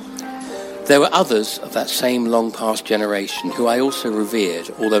day. There were others of that same long-past generation who I also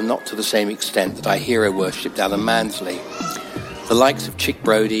revered, although not to the same extent that I hero-worshipped Alan Mansley. The likes of Chick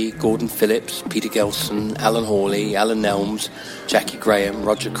Brodie, Gordon Phillips, Peter Gelson, Alan Hawley, Alan Nelms, Jackie Graham,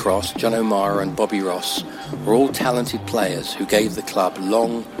 Roger Cross, John O'Mara and Bobby Ross were all talented players who gave the club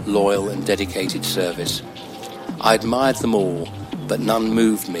long, loyal and dedicated service. I admired them all, but none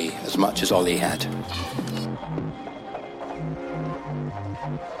moved me as much as Ollie had.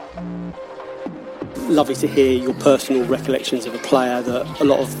 Lovely to hear your personal recollections of a player that a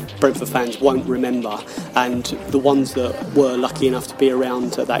lot of Brentford fans won't remember, and the ones that were lucky enough to be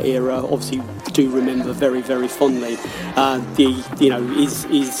around at that era obviously do remember very, very fondly. The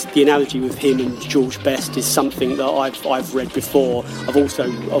analogy with him and George Best is something that I've read before. I've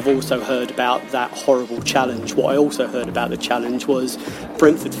also heard about that horrible challenge. What I also heard about the challenge was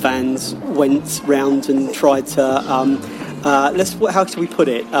Brentford fans went round and tried to how can we put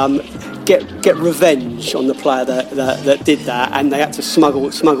it? Get revenge on the player that did that, and they had to smuggle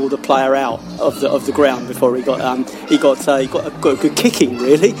the player out of the ground before he got a good kicking.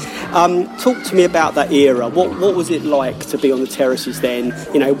 Really, talk to me about that era. What was it like to be on the terraces then?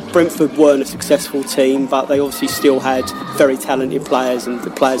 You know, Brentford weren't a successful team, but they obviously still had very talented players, and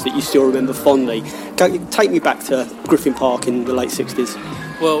the players that you still remember fondly. Take me back to Griffin Park in the late 60s.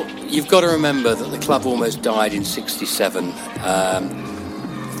 Well, you've got to remember that the club almost died in 67.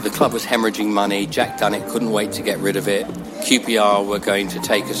 The club was hemorrhaging money. Jack Dunnett couldn't wait to get rid of it. QPR were going to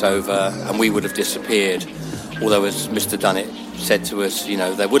take us over, and we would have disappeared. Although, as Mr. Dunnett said to us, you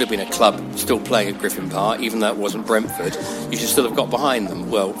know, there would have been a club still playing at Griffin Park, even though it wasn't Brentford. You should still have got behind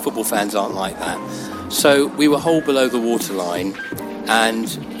them. Well, football fans aren't like that. So we were whole below the waterline, and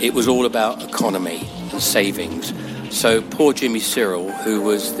it was all about economy and savings. So poor Jimmy Cyril, who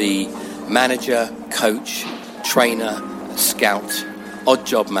was the manager, coach, trainer, scout, odd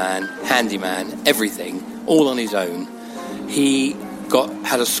job man, handyman, everything, all on his own. He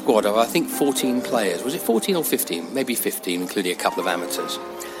had a squad of, I think, 14 players. Was it 14 or 15? Maybe 15, including a couple of amateurs.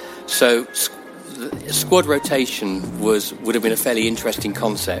 So squad rotation would have been a fairly interesting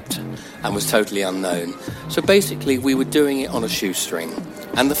concept and was totally unknown. So basically we were doing it on a shoestring.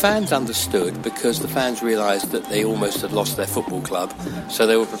 And the fans understood, because the fans realised that they almost had lost their football club, so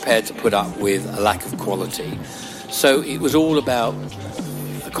they were prepared to put up with a lack of quality. So it was all about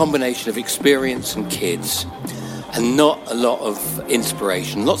a combination of experience and kids, and not a lot of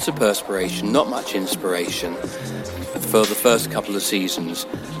inspiration, lots of perspiration, not much inspiration for the first couple of seasons.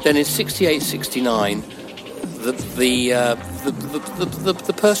 Then in 68, 69, the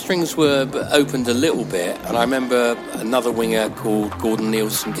purse strings were opened a little bit, and I remember another winger called Gordon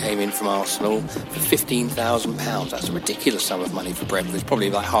Nielsen came in from Arsenal for £15,000. That's a ridiculous sum of money for Brentford. It's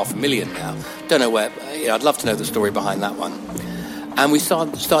probably like $500,000 now. Don't know where. I'd love to know the story behind that one. And we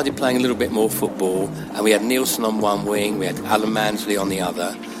started playing a little bit more football, and we had Nielsen on one wing, we had Alan Mansley on the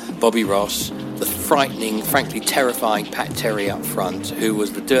other, Bobby Ross, the frightening, frankly terrifying Pat Terry up front, who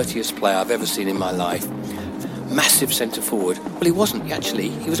was the dirtiest player I've ever seen in my life. massive centre forward. Well, he wasn't actually.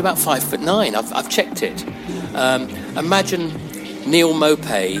 He was about 5'9". I've checked it. Imagine Neil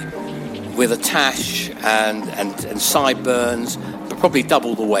Maupay with a tash and sideburns, but probably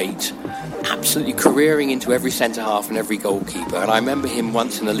double the weight, absolutely careering into every centre half and every goalkeeper. And I remember him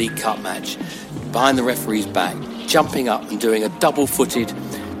once in a League Cup match, behind the referee's back, jumping up and doing a double-footed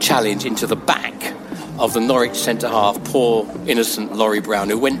challenge into the back of the Norwich centre half, poor innocent Laurie Brown,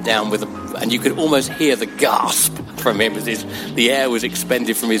 who went down and you could almost hear the gasp from him as the air was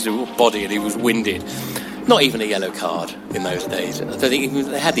expended from his body and he was winded. Not even a yellow card in those days. I don't think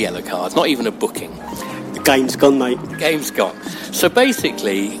they had the yellow cards, not even a booking. The game's gone, mate. The game's gone. So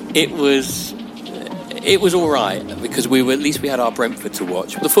basically, it was all right because at least we had our Brentford to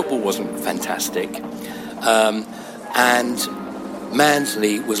watch. The football wasn't fantastic, and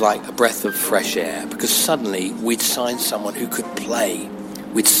Mansley was like a breath of fresh air because suddenly we'd signed someone who could play.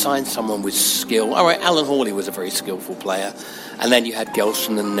 We'd signed someone with skill. All right, Alan Hawley was a very skillful player, and then you had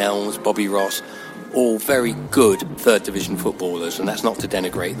Gelson and Nelms, Bobby Ross, all very good third division footballers, and that's not to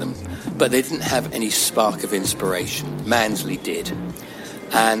denigrate them, but they didn't have any spark of inspiration. Mansley did.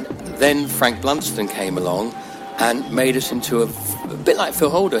 And then Frank Blunston came along and made us into a bit like Phil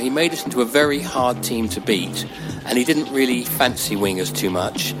Holder. He made us into a very hard team to beat, and he didn't really fancy wingers too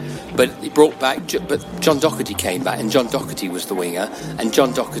much, but he brought back, but John Docherty came back, and John Docherty was the winger, and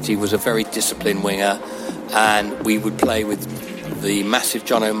John Docherty was a very disciplined winger, and we would play with the massive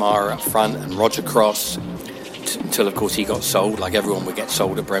John O'Mara up front and Roger Cross until, of course, he got sold, like everyone would get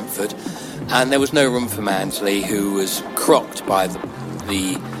sold at Brentford. And there was no room for Mansley, who was crocked by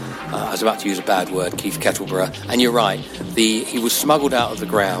I was about to use a bad word, Keith Kettleborough. And you're right, he was smuggled out of the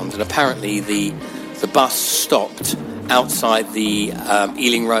ground, and apparently the bus stopped outside the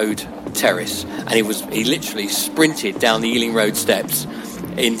Ealing Road terrace, and he literally sprinted down the Ealing Road steps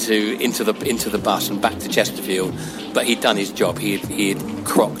into the bus and back to Chesterfield. But he'd done his job. He had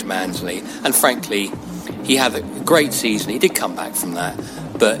crocked Mansley, and frankly, he had a great season. He did come back from that,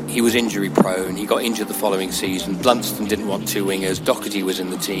 but he was injury prone. He got injured the following season. Blunston didn't want two wingers. Docherty was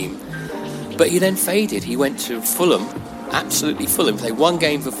in the team, but he then faded. He went to Fulham, absolutely Fulham. Played one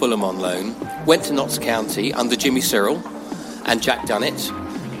game for Fulham on loan. Went to Notts County under Jimmy Cyril and Jack Dunnett.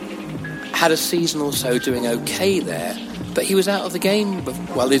 Had a season or so doing okay there. But he was out of the game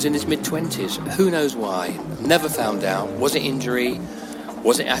while he was in his mid-20s. Who knows why? Never found out. Was it injury?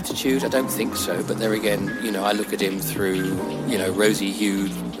 Was it attitude? I don't think so. But there again, I look at him through,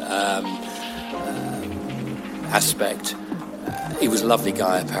 rosy-hued aspect. He was a lovely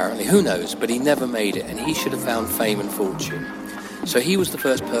guy, apparently. Who knows? But he never made it, and he should have found fame and fortune. So he was the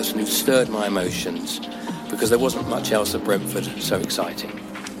first person who stirred my emotions because there wasn't much else at Brentford so exciting.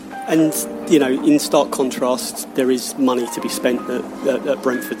 And, in stark contrast, there is money to be spent at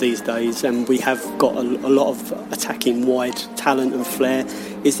Brentford these days, and we have got a lot of attacking wide talent and flair.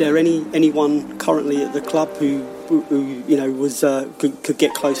 Is there anyone currently at the club who could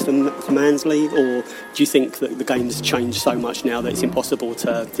get close to Mansley, or do you think that the game's changed so much now that it's impossible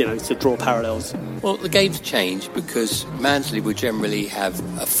to draw parallels? Well, the game's changed because Mansley would generally have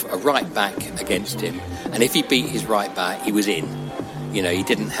a right back against him, and if he beat his right back, he was in. He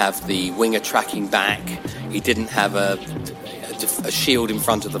didn't have the winger tracking back. He didn't have a shield in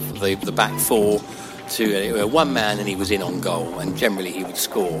front of the back four to one man, and he was in on goal. And generally, he would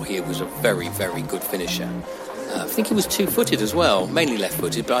score. He was a very, very good finisher. I think he was two-footed as well, mainly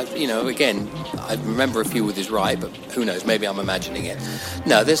left-footed. But again, I remember a few with his right. But who knows? Maybe I'm imagining it.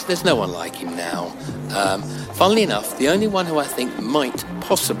 No, there's no one like him now. Funnily enough, the only one who I think might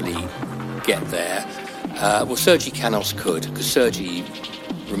possibly get there. Sergi Canos could, because Sergi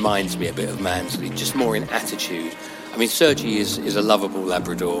reminds me a bit of Mansley, just more in attitude. I mean, Sergi is a lovable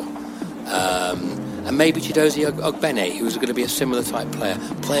Labrador. And maybe Chidozie Ogbene, who's going to be a similar type player.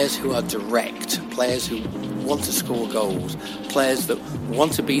 Players who are direct, players who want to score goals, players that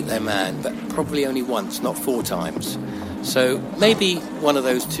want to beat their man, but probably only once, not 4 times. So maybe one of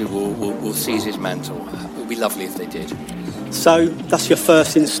those two will seize his mantle. It would be lovely if they did. So that's your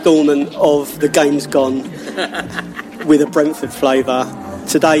first instalment of The Game's Gone with a Brentford flavour.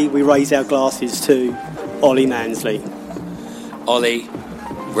 Today we raise our glasses to Ollie Mansley. Ollie,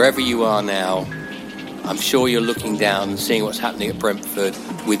 wherever you are now, I'm sure you're looking down and seeing what's happening at Brentford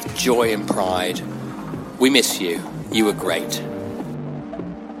with joy and pride. We miss you. You were great.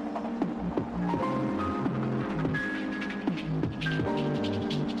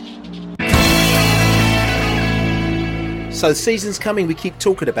 So the season's coming, we keep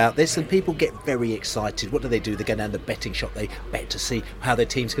talking about this and people get very excited. What do? They go down to the betting shop, they bet to see how their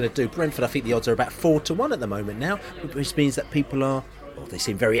team's going to do. Brentford, I think the odds are about 4-1 at the moment now, which means that people are they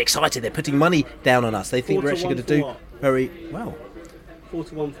seem very excited. They're putting money down on us. They think we're actually going to do very well.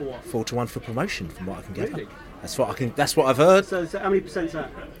 4-1 for what? 4-1 for promotion, from what I can gather. Really? That's what I've heard. So how many percent's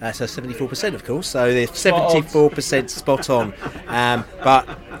that? So 74%, of course. So they're 74% spot on. But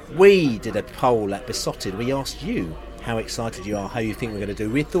we did a poll at Beesotted. We asked you how excited you are, how you think we're going to do.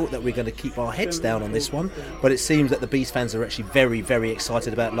 We thought that we're going to keep our heads down on this one, but it seems that the Bees fans are actually very, very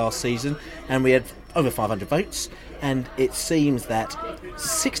excited about last season, and we had over 500 votes, and it seems that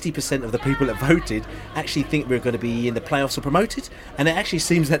 60% of the people that voted actually think we're going to be in the playoffs or promoted, and it actually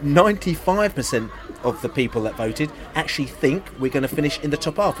seems that 95% of the people that voted actually think we're going to finish in the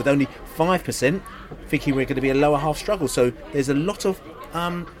top half, with only 5% thinking we're going to be a lower half struggle. So there's a lot of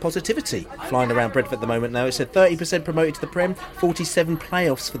positivity flying around Brentford at the moment now. It said 30% promoted to the Prem, 47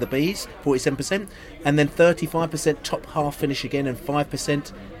 playoffs for the Bees, 47%, and then 35% top half finish again, and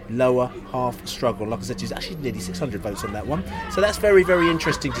 5% lower half struggle. Like I said, there's actually nearly 600 votes on that one. So that's very, very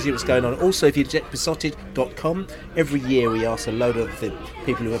interesting to see what's going on. Also, if you check Beesotted.com, every year we ask a load of the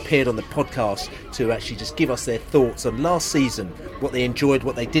people who appeared on the podcast to actually just give us their thoughts on last season, what they enjoyed,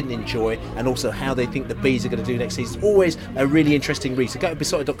 what they didn't enjoy, and also how they think the Bees are going to do next season. It's always a really interesting read. So go to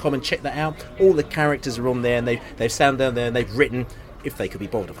Beesotted.com and check that out. All the characters are on there, and they've sat down there and they've written, if they could be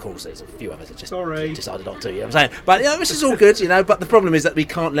bothered, of course. There's a few others that just decided not to, you know what I'm saying? But this is all good, but the problem is that we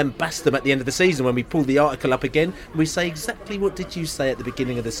can't lambast them at the end of the season. When we pull the article up again, we say exactly what did you say at the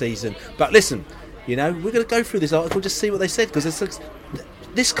beginning of the season. But listen, we're going to go through this article, just see what they said, because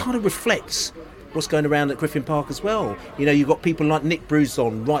this kind of reflects what's going around at Griffin Park as well. You've got people like Nick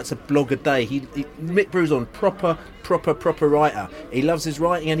Bruzon, writes a blog a day. Nick Bruzon, proper writer. He loves his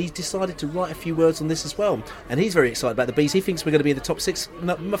writing, and he's decided to write a few words on this as well. And he's very excited about the Bees. He thinks we're going to be in the top 6,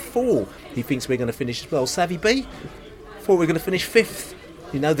 number 4. He thinks we're going to finish as well. Savvy B, thought we're going to finish 5th.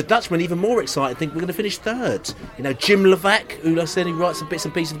 The Dutchman, even more excited, think we're going to finish 3rd. Jim Levac, who I said he writes some bits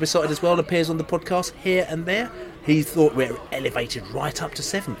and pieces beside it as well, and appears on the podcast here and there. He thought we're elevated right up to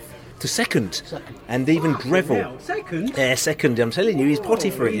 7th. To second. And even Greville. Second? Yeah, second. I'm telling you, he's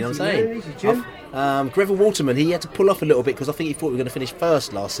potty for it, you know what I'm saying? Greville Waterman, he had to pull off a little bit because I think he thought we were going to finish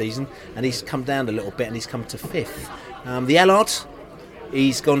 1st last season, and he's come down a little bit and he's come to 5th. The Allard,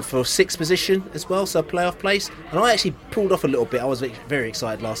 he's gone for 6th position as well, so a playoff place. And I actually pulled off a little bit. I was very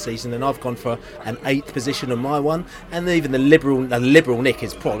excited last season, and I've gone for an 8th position on my one. And even the Liberal Nick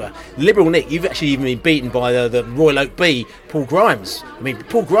is probably Liberal Nick. You've actually even been beaten by the Royal Oak B, Paul Grimes. I mean,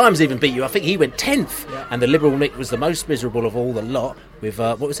 Paul Grimes even beat you. I think he went 10th, and the Liberal Nick was the most miserable of all the lot with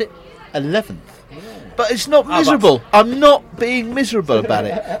what was it? 11th. But it's not miserable. I'm not being miserable about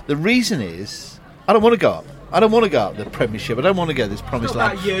it. The reason is I don't want to go up. I don't want to go up the Premiership. I don't want to go this promised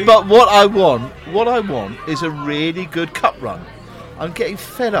land. But what I want is a really good cup run. I'm getting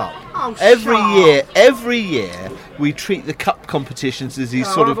fed up. Every year we treat the cup competitions as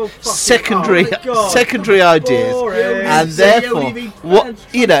these sort of secondary ideas, boring. And therefore,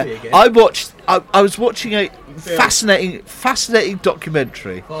 I was watching a fascinating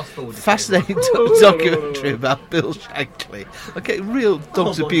documentary. Documentary about Bill Shankly. I'm getting real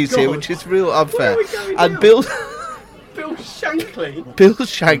dog's abuse here, which is real unfair. And Bill Shankly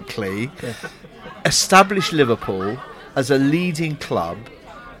established Liverpool as a leading club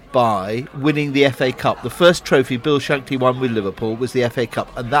by winning the FA Cup. The first trophy Bill Shankly won with Liverpool was the FA Cup,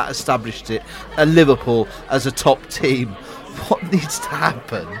 and that established it and Liverpool as a top team. What needs to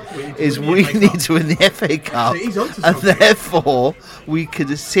happen is we need to win the FA Cup, and therefore we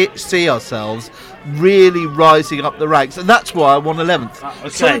can see ourselves really rising up the ranks, and that's why I want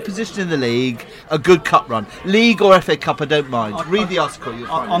 11th. Solid position in the league, a good cup run, league or FA Cup, I don't mind. Read the article.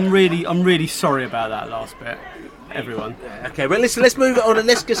 I'm really sorry about that last bit. Everyone. Okay, well, let's move it on, and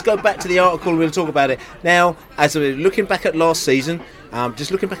let's just go back to the article and we'll talk about it. Now, as we're looking back at last season, and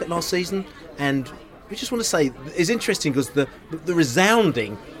we just want to say it's interesting because the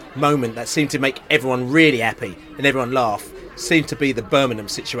resounding moment that seemed to make everyone really happy and everyone laugh seemed to be the Birmingham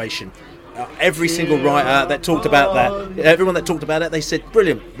situation. Every single writer that talked about that, everyone that talked about it, they said,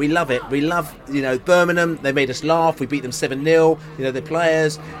 brilliant, we love it. We love, Birmingham. They made us laugh. We beat them 7-0, the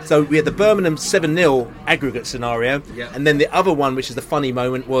players. So we had the Birmingham 7-0 aggregate scenario. Yeah. And then the other one, which is the funny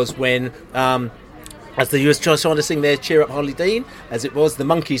moment, was when, as the US trying to sing their Cheer Up Harley Dean, as it was, the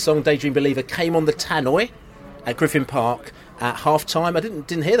Monkey song, Daydream Believer, came on the tannoy at Griffin Park at half-time. I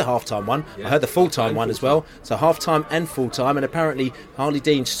didn't hear the half-time one. Yeah. I heard the full-time one as well. So half-time and full-time, and apparently Harley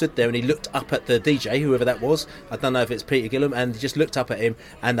Dean stood there and he looked up at the DJ, whoever that was. I don't know if it's Peter Gillam, and he just looked up at him,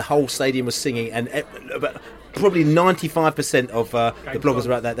 and the whole stadium was singing. And probably 95% of the bloggers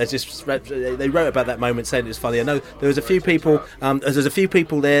about that. They wrote about that moment, saying it was funny. I know there was a few people. There's a few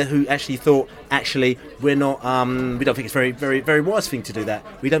people there who actually thought, we're not. We don't think it's very, very, very wise thing to do that.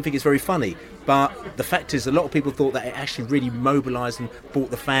 We don't think it's very funny. But the fact is, a lot of people thought that it actually really mobilised and brought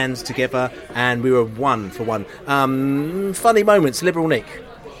the fans together, and we were one for one. Funny moments, Liberal Nick.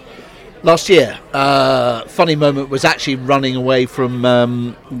 Last year, funny moment was actually running away from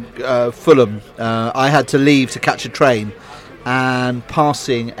Fulham. I had to leave to catch a train and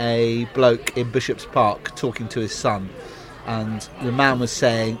passing a bloke in Bishop's Park talking to his son. And the man was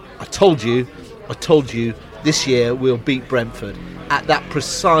saying, I told you, this year we'll beat Brentford. At that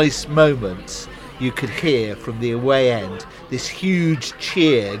precise moment, you could hear from the away end this huge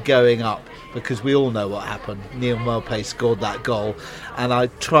cheer going up, because we all know what happened. Neil Maupay scored that goal, and I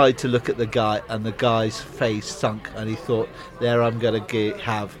tried to look at the guy, and the guy's face sunk, and he thought, there I'm going to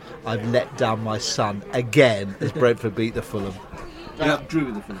I've let down my son again as Brentford beat the Fulham. Drew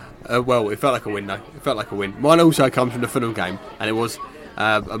with the Fulham. Well, it felt like a win, though. It felt like a win. Mine also comes from the Fulham game, and it was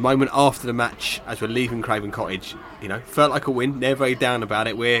a moment after the match as we're leaving Craven Cottage. Felt like a win. They're very down about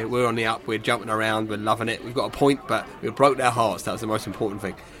it. We're on the up. We're jumping around. We're loving it. We've got a point, but we broke their hearts. That was the most important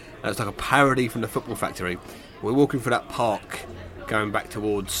thing. And it's like a parody from the Football Factory. We're walking through that park, going back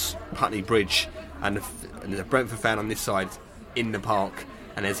towards Putney Bridge, and there's a Brentford fan on this side in the park,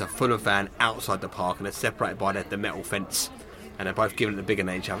 and there's a Fulham fan outside the park, and they're separated by the metal fence. And they're both giving it the bigger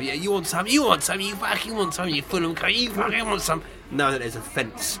than each other. Yeah, you want some, you fucking want some, you Fulham, you fucking want some. No, there's a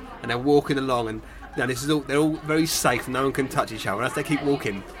fence, and they're walking along, and they're all very safe. No one can touch each other. And as they keep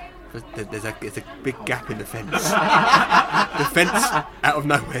walking, there's a big gap in the fence. The fence, out of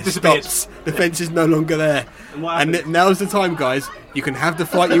nowhere, stops. The fence is no longer there. And now's the time, guys. You can have the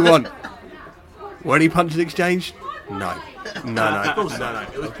fight you want. Were any punches exchanged? No. Of course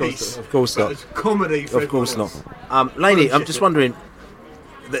not. It was peace. Of course not. It was comedy for Of course not. Laney, I'm just wondering,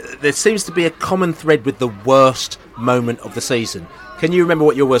 there seems to be a common thread with the worst moment of the season. Can you remember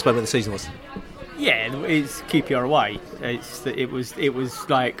what your worst moment of the season was? Yeah, it's QPR away. It was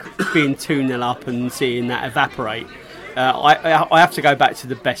like being 2-0 up and seeing that evaporate. I have to go back to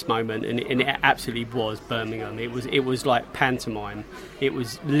the best moment, and it absolutely was Birmingham. It was like pantomime. It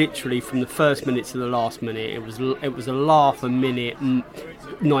was literally from the first minute to the last minute. It was a laugh a minute,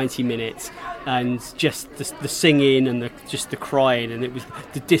 90 minutes, and just the singing and just the crying, and it was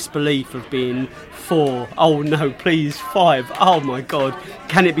the disbelief of being 4. Oh no, please 5. Oh my God,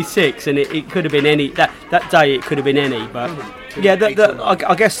 can it be 6? And it could have been any that day. It could have been any, but. Yeah,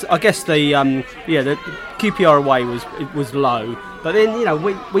 I guess the QPR away was low, but then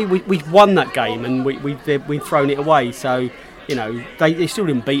we won that game and we've thrown it away. So they still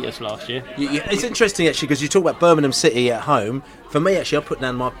didn't beat us last year. Yeah, it's interesting actually because you talk about Birmingham City at home. For me, actually, I put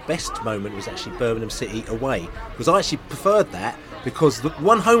down my best moment was actually Birmingham City away, because I actually preferred that. Because the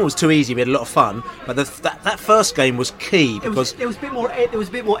one home was too easy, we had a lot of fun, but that first game was key because there was a bit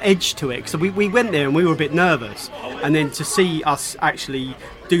more edge to it. So we went there and we were a bit nervous, and then to see us actually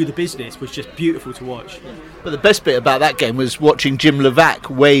do the business was just beautiful to watch. But the best bit about that game was watching Jim Levac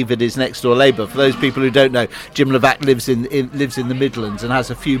wave at his next door neighbour. For those people who don't know, Jim Levac lives in the Midlands and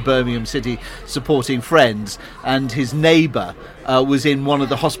has a few Birmingham City supporting friends, and his neighbour was in one of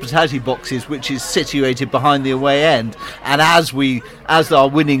the hospitality boxes, which is situated behind the away end. And as our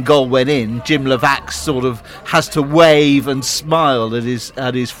winning goal went in, Jim Levac sort of has to wave and smile at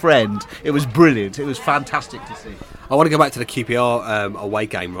his friend. It was brilliant. It was fantastic to see. I want to go back to the QPR away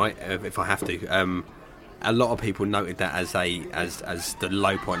game, right? If I have to. A lot of people noted that as the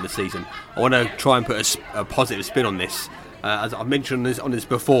low point in the season. I want to try and put a positive spin on this. As I've mentioned on this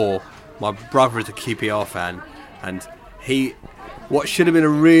before, my brother is a QPR fan, and what should have been a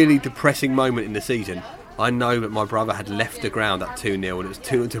really depressing moment in the season, I know that my brother had left the ground at 2-0 and it was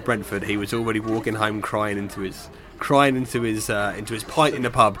 2-0 to Brentford. He was already walking home crying into his pint in the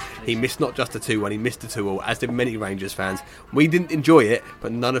pub. He missed not just the 2-1, he missed the 2-2, as did many Rangers fans. We didn't enjoy it,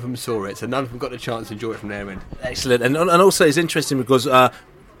 but none of them saw it, so none of them got the chance to enjoy it from their end. Excellent. And also it's interesting because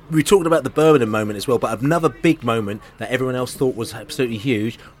we talked about the Birmingham moment as well, but another big moment that everyone else thought was absolutely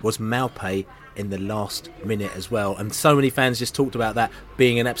huge was Maupay in the last minute as well, and so many fans just talked about that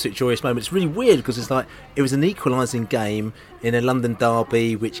being an absolute joyous moment. It's really weird because it's like it was an equalising game in a London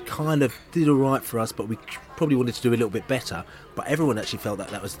derby which kind of did all right for us, but we probably wanted to do a little bit better. But everyone actually felt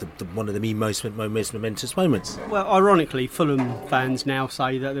that was one of the most momentous moments. Well, ironically, Fulham fans now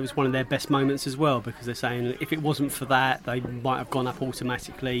say that it was one of their best moments as well, because they're saying if it wasn't for that, they might have gone up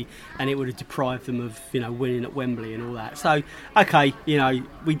automatically, and it would have deprived them of winning at Wembley and all that. So, okay,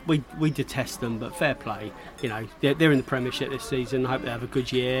 we detest them, but fair play. You know, they're in the Premiership this season. I hope they have a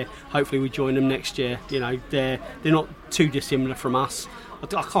good year. Hopefully we join them next year. You know, they're not too dissimilar from us. I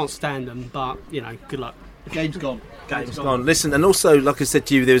can't stand them, but, you know, good luck. The game's gone. Game's gone. Listen, and also, like I said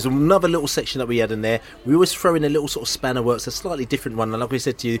to you, there was another little section that we had in there. We always throw in a little sort of spanner works, a slightly different one. And like we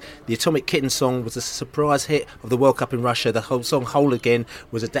said to you, the Atomic Kitten song was a surprise hit of the World Cup in Russia. The whole song "Whole Again"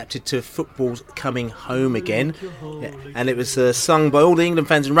 was adapted to "Football's Coming Home Again," and it was sung by all the England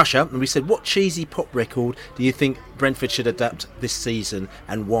fans in Russia. And we said, what cheesy pop record do you think Brentford should adapt this season,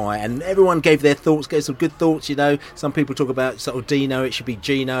 and why? And everyone gave their thoughts, gave some good thoughts. You know, some people talk about sort of Dino, it should be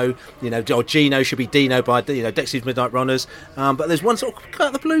Gino. You know, or Gino should be Dino by Dexys Midnight Runners. But there's one sort of cut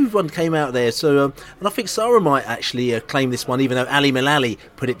of the blue one came out there. So, and I think Sarah might actually claim this one, even though Ali Mullally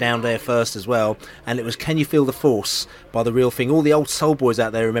put it down there first as well. And it was "Can You Feel the Force" by The Real Thing. All the old soul boys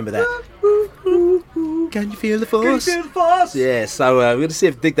out there remember that. Can you feel the force? Can you feel the force? Yeah, so we're going to see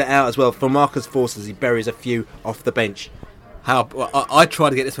if we dig that out as well for Marcus Force as he buries a few off the bench. I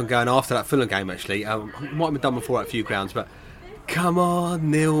tried to get this one going after that Fulham game, actually. Might have been done before at a few grounds, but come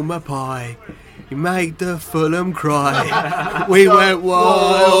on, Neil Mapai, you made the Fulham cry. We went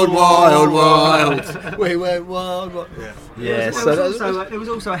wild, wild, wild. We went wild, wild. Yeah. There was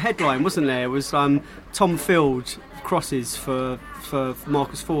also a headline, wasn't there? It was Tom Field crosses for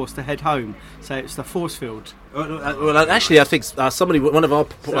Marcus Force to head home. So it's the Force Field. Well, actually, I think one of our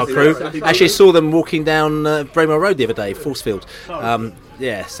crew actually saw them walking down Braemar Road the other day, Forcefield.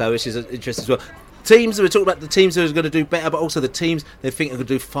 So which is interesting as well. Teams, we're talking about the teams that are going to do better, but also the teams they think are going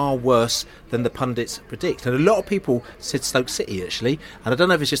to do far worse than the pundits predict. And a lot of people said Stoke City, actually. And I don't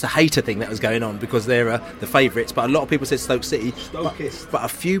know if it's just a hater thing that was going on because they're the favourites, but a lot of people said Stoke City. But a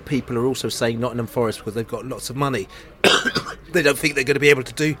few people are also saying Nottingham Forest because they've got lots of money. They don't think they're going to be able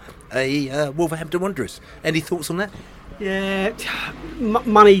to do a Wolverhampton Wanderers. Any thoughts on that? Yeah,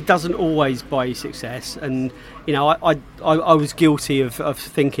 money doesn't always buy you success, and you know I was guilty of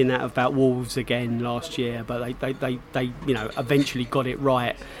thinking that about Wolves again last year, but they eventually got it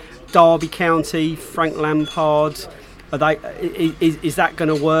right. Derby County, Frank Lampard, is that going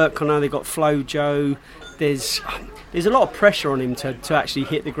to work? I know they got Flo Joe. There's a lot of pressure on him to actually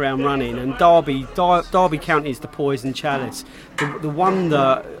hit the ground running, and Derby County is the poison chalice. The one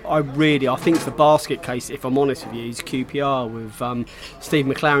that I think is the basket case, if I'm honest with you, is QPR with Steve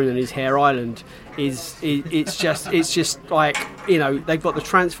McLaren and his Hare Island. It's just like, you know, they've got the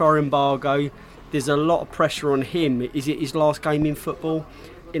transfer embargo. There's a lot of pressure on him. Is it his last game in football?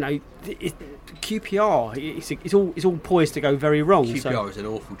 You know, QPR, it's all poised to go very wrong. QPR is an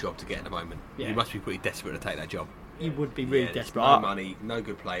awful job to get at the moment. Yeah. You must be pretty desperate to take that job. You would be really desperate. No money, no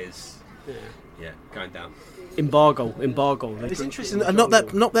good players. Yeah, going down. Embargo. It's interesting. Not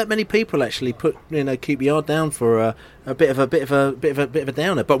that many people actually put QPR down for a bit of a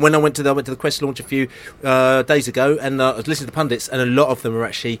downer. But when I went to the Quest launch a few days ago, and I was listening to pundits, and a lot of them were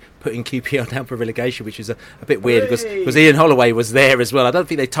actually putting QPR down for relegation, which is a bit weird because Ian Holloway was there as well. I don't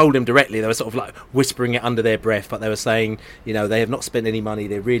think they told him directly. They were sort of like whispering it under their breath, but they were saying, you know, they have not spent any money.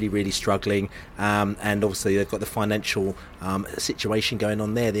 They're really, really struggling, and obviously they've got the financial situation going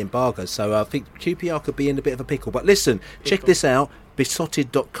on there, the embargo. So I think QPR could be in a bit of a pickle. But listen, check this out.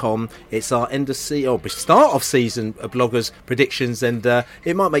 Beesotted.com. It's our start of season bloggers predictions, and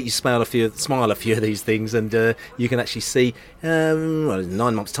it might make you smile a few of these things, and you can actually see in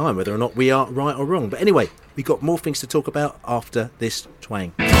 9 months' time whether or not we are right or wrong. But anyway, we've got more things to talk about after this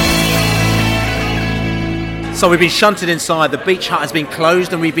twang. So we've been shunted inside. The beach hut has been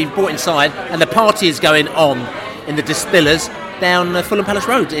closed, and we've been brought inside, and the party is going on in the Distillers down Fulham Palace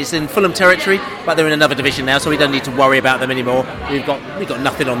Road. It's in Fulham territory, but they're in another division now, so we don't need to worry about them anymore. We've got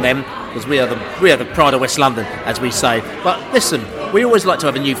nothing on them because we are the pride of West London, as we say. But listen, we always like to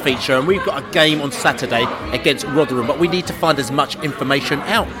have a new feature, and we've got a game on Saturday against Rotherham, but we need to find as much information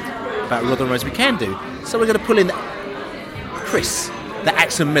out about Rotherham as we can do. So we're going to pull in Chris, the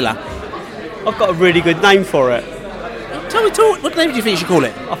Axholme Miller. I've got a really good name for it. Tell me, what name do you think you should call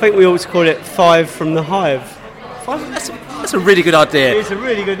it? I think we ought to call it Five From the Hive. That's a really good idea. It's a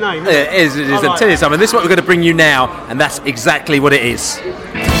really good name. It is. I'll tell you something. This is what we're going to bring you now, and that's exactly what it is. 5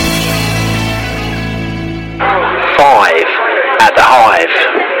 at the Hive.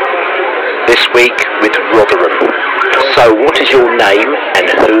 This week with Rotherham. So, what is your name and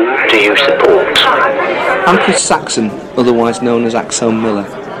who do you support? I'm Chris Saxon, otherwise known as Axholme Miller.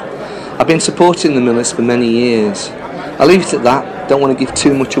 I've been supporting the Millers for many years. I'll leave it at that. Don't want to give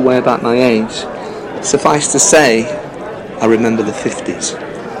too much away about my age. Suffice to say, I remember the 50s.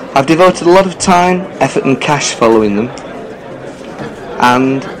 I've devoted a lot of time, effort and cash following them,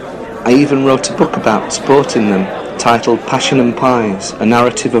 and I even wrote a book about supporting them titled Passion and Pies, a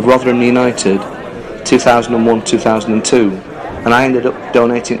narrative of Rotherham United 2001-2002, and I ended up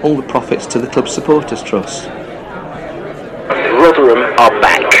donating all the profits to the club's supporters trust. Rotherham are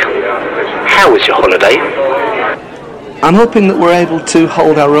back. How was your holiday? I'm hoping that we're able to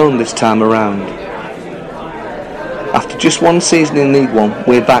hold our own this time around. After just one season in League One,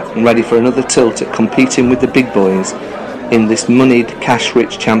 we're back and ready for another tilt at competing with the big boys in this moneyed,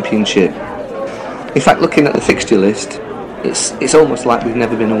 cash-rich championship. In fact, looking at the fixture list, it's almost like we've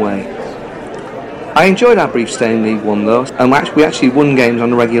never been away. I enjoyed our brief stay in League One though, and we actually won games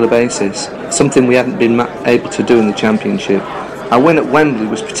on a regular basis, something we hadn't been able to do in the Championship. Our win at Wembley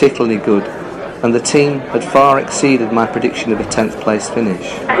was particularly good, and the team had far exceeded my prediction of a 10th place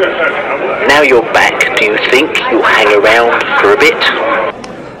finish. Now you're back, do you think you'll hang around for a bit?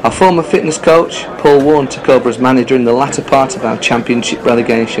 Our former fitness coach, Paul Warne, took over as manager in the latter part of our Championship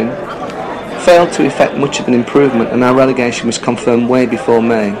relegation, failed to effect much of an improvement, and our relegation was confirmed way before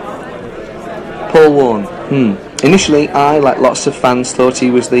May. Paul Warne. Initially, I, like lots of fans, thought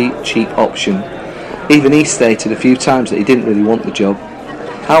he was the cheap option. Even he stated a few times that he didn't really want the job.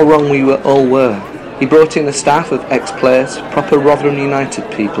 How wrong we all were. He brought in a staff of ex-players, proper Rotherham United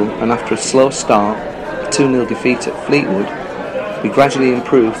people, and after a slow start, a 2-0 defeat at Fleetwood, we gradually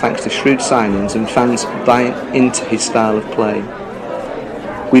improved thanks to shrewd signings and fans buying into his style of play.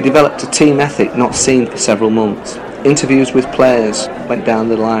 We developed a team ethic not seen for several months. Interviews with players went down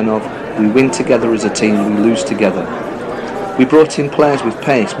the line of, we win together as a team, we lose together. We brought in players with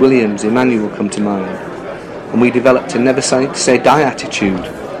pace, Williams, Emmanuel come to mind, and we developed a never say die attitude.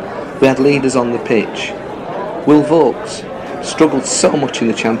 We had leaders on the pitch. Will Vaux struggled so much in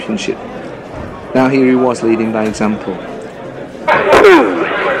the Championship. Now here he was leading by example. Who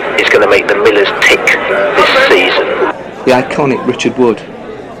is going to make the Millers tick this season? The iconic Richard Wood,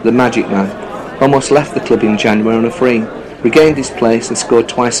 the magic man, almost left the club in January on a free, regained his place and scored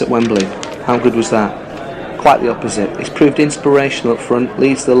twice at Wembley. How good was that? Quite the opposite. He's proved inspirational up front,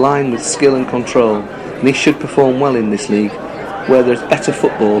 leads the line with skill and control, and he should perform well in this league, where there's better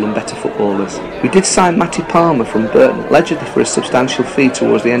football and better footballers. We did sign Matty Palmer from Burton, allegedly for a substantial fee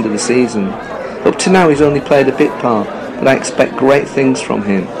towards the end of the season. Up to now he's only played a bit part, but I expect great things from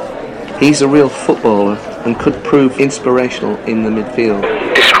him. He's a real footballer and could prove inspirational in the midfield.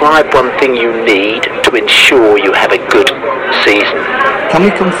 Describe one thing you need to ensure you have a good season. Can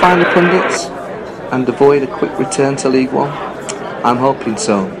we confine the pundits and avoid a quick return to League One? I'm hoping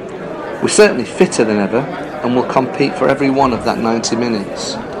so. We're certainly fitter than ever and will compete for every one of that 90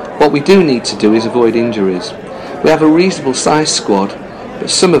 minutes. What we do need to do is avoid injuries. We have a reasonable sized squad, but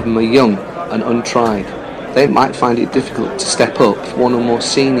some of them are young and untried. They might find it difficult to step up if one or more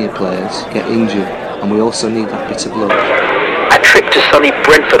senior players get injured, and we also need that bit of luck. A trip to sunny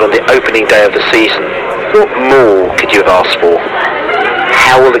Brentford on the opening day of the season. What more could you have asked for?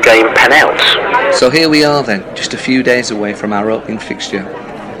 How will the game pan out? So here we are then, just a few days away from our opening fixture.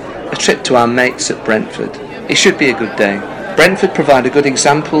 A trip to our mates at Brentford. It should be a good day. Brentford provide a good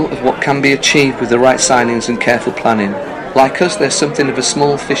example of what can be achieved with the right signings and careful planning. Like us, they're something of a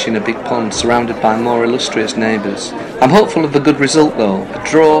small fish in a big pond, surrounded by more illustrious neighbours. I'm hopeful of a good result though, a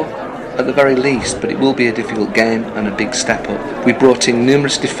draw at the very least, but it will be a difficult game and a big step up. We brought in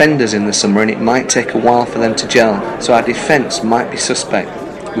numerous defenders in the summer and it might take a while for them to gel, so our defence might be suspect.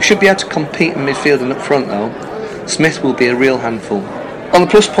 We should be able to compete in midfield and up front though. Smith will be a real handful. On the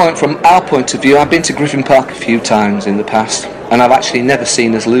plus point from our point of view, I've been to Griffin Park a few times in the past and I've actually never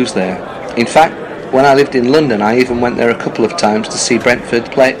seen us lose there. In fact, when I lived in London, I even went there a couple of times to see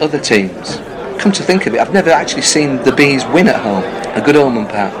Brentford play other teams. Come to think of it, I've never actually seen the Bees win at home. A good omen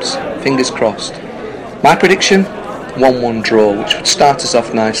perhaps. Fingers crossed. My prediction? 1-1 draw, which would start us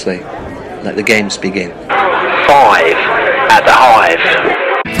off nicely. Let the games begin. 5 at the Hive.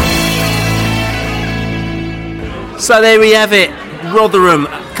 So there we have it. Rotherham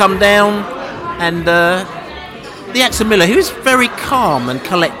come down, and the Axholme Miller, who's very calm and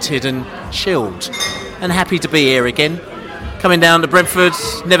collected and chilled and happy to be here again, coming down to Brentford.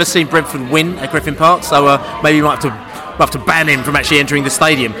 Never seen Brentford win at Griffin Park, so maybe you might have to ban him from actually entering the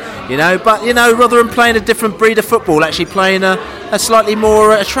stadium, but Rotherham playing a different breed of football, actually playing a slightly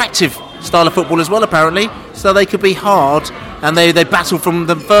more attractive style of football as well apparently, so they could be hard, and they battle from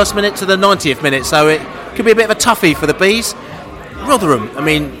the first minute to the 90th minute, so it could be a bit of a toughie for the Bees. Rotherham, I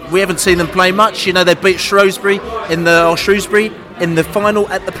mean, we haven't seen them play much. They beat Shrewsbury in the final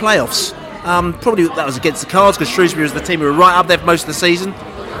at the playoffs. Probably that was against the Cards because Shrewsbury was the team who were right up there for most of the season.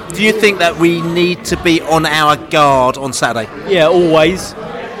 Do you think that we need to be on our guard on Saturday? Yeah, always.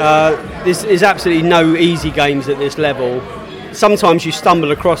 There's absolutely no easy games at this level. Sometimes you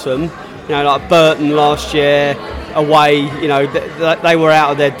stumble across them, like Burton last year, away. You know, they were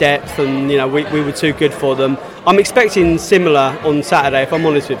out of their depth, and you know we were too good for them. I'm expecting similar on Saturday, if I'm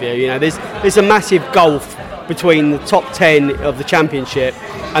honest with you. You know, there's a massive gulf between the top 10 of the Championship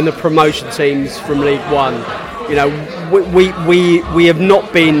and the promotion teams from League One. You know, we have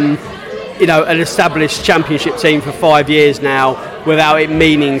not been, you know, an established Championship team for 5 years now without it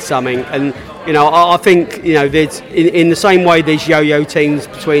meaning something. And you know, I think, you know, there's in the same way there's yo-yo teams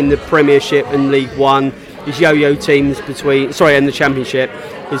between the Premiership and League One. There's yo-yo teams and the Championship.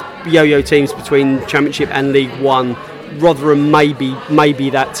 There's yo-yo teams between Championship and League One. Rotherham may be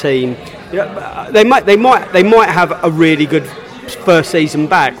that team. You know, they might have a really good first season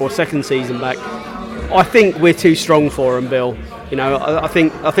back or second season back. I think we're too strong for them, Bill. You know, I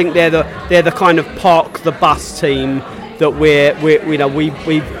think they're the kind of park the bus team that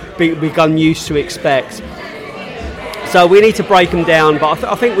we've become used to expect. So we need to break them down, but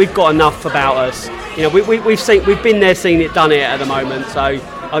I think we've got enough about us. You know, we've been there, seen it, done it at the moment. So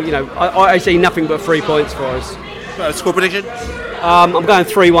you know, I see nothing but 3 points for us. Score prediction? I'm going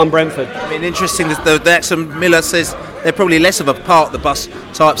 3-1 Brentford. I mean, interesting. The Axholme Miller says they're probably less of a park the bus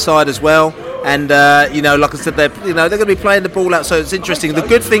type side as well. And you know, like I said, they're going to be playing the ball out. So it's interesting. The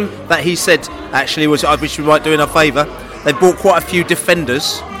good thing that he said actually was, I wish we might do in our favour. They bought quite a few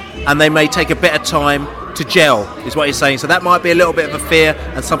defenders, and they may take a bit of time to gel, is what he's saying. So that might be a little bit of a fear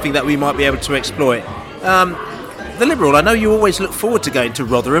and something that we might be able to exploit. The Liberal, I know you always look forward to going to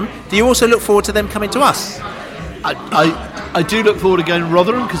Rotherham. Do you also look forward to them coming to us? I do look forward to going to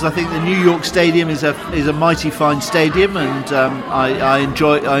Rotherham because I think the New York Stadium is a mighty fine stadium, and I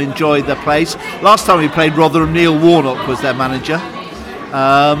enjoy the place. Last time we played Rotherham, Neil Warnock was their manager.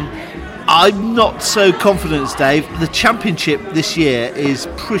 I'm not so confident as Dave. The Championship this year is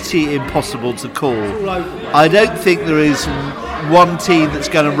pretty impossible to call. I don't think there is one team that's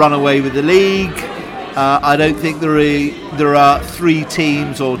going to run away with the league. I don't think there are 3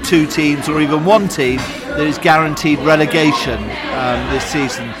 teams or 2 teams or even one team that is guaranteed relegation this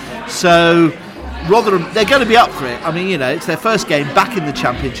season. So Rotherham, they're going to be up for it. I mean, you know, it's their first game back in the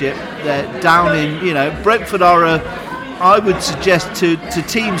Championship. They're down in, you know, Brentford are I would suggest to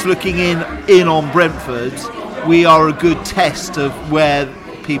teams looking in on Brentford, we are a good test of where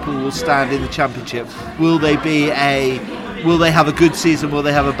people will stand in the Championship. Will they have a good season? Will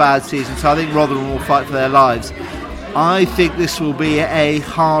they have a bad season? So I think Rotherham will fight for their lives. I think this will be a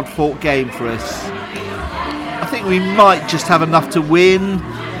hard-fought game for us. I think we might just have enough to win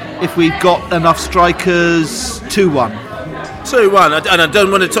if we've got enough strikers. 2-1. 2-1, and I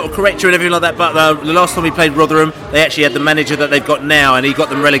don't want to sort of correct you and everything like that, but the last time we played Rotherham, they actually had the manager that they've got now, and he got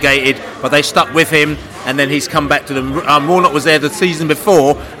them relegated, but they stuck with him, and then he's come back to them. Warnock was there the season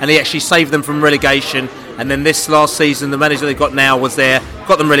before, and he actually saved them from relegation, and then this last season, the manager they've got now was there,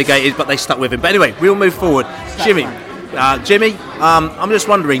 got them relegated, but they stuck with him. But anyway, we'll move forward. Jimmy, I'm just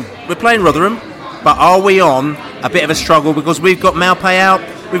wondering, we're playing Rotherham, but are we on a bit of a struggle, because we've got Malpay out,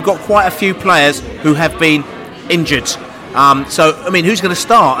 we've got quite a few players who have been injured. So, I mean, who's going to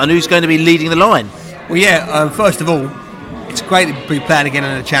start and who's going to be leading the line? Well, yeah, first of all, it's great to be playing again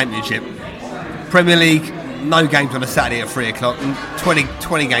in the Championship. Premier League, no games on a Saturday at 3 o'clock, and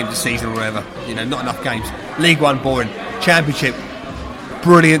 20 games a season or whatever. You know, not enough games. League One, boring. Championship,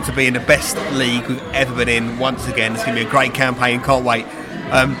 brilliant to be in the best league we've ever been in once again. It's going to be a great campaign, can't wait.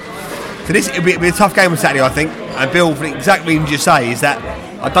 So this, it'll be a tough game on Saturday, I think. And Bill, exactly what you say is that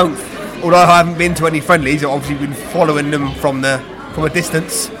although I haven't been to any friendlies, I've obviously been following them from a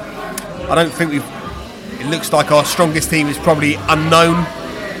distance. I don't think it looks like our strongest team is probably unknown.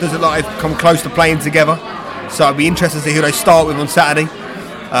 Doesn't look like they've come close to playing together. So I'd be interested to see who they start with on Saturday,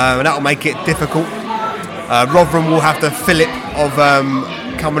 and that'll make it difficult. Rotherham will have the fillip of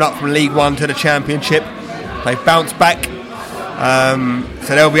coming up from League One to the Championship. They've bounced back,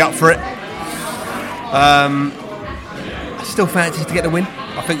 so they'll be up for it. I still fancy to get the win.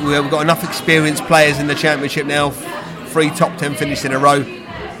 I think we've got enough experienced players in the Championship now, 3 top 10 finishes in a row.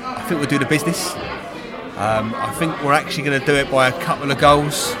 I think we'll do the business. I think we're actually going to do it by a couple of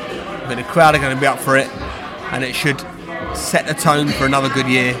goals. I think the crowd are going to be up for it, and it should set the tone for another good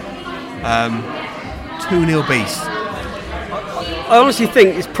year. 2-0 Beast. I honestly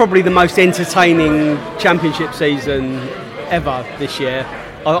think it's probably the most entertaining Championship season ever this year.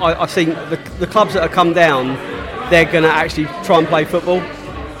 I think the clubs that have come down, they're going to actually try and play football.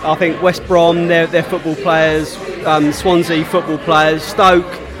 I think West Brom, they're football players, Swansea football players, Stoke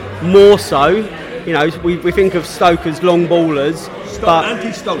more so. You know, we think of Stoke as long ballers, but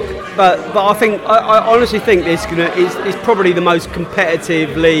I think I honestly think it's probably the most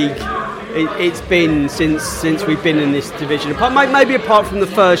competitive league it's been since we've been in this division. Maybe apart from the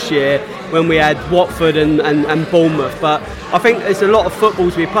first year when we had Watford and Bournemouth, but I think there's a lot of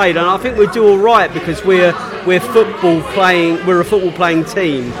footballs we played, and I think we do all right because we're a football playing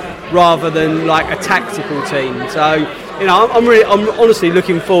team rather than like a tactical team. So I'm honestly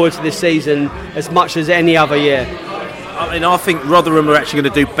looking forward to this season as much as any other year. I think Rotherham are actually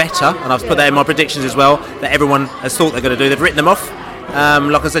going to do better, and I've put that in my predictions as well, that everyone has thought they're going to do. They've written them off.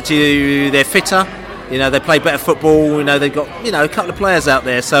 Like I said to you, they're fitter. They play better football. They've got a couple of players out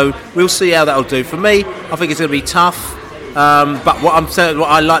there, so we'll see how that'll do. For me, I think it's going to be tough. But what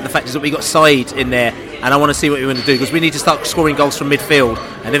I like the fact is that we got Said in there, and I want to see what we're going to do because we need to start scoring goals from midfield.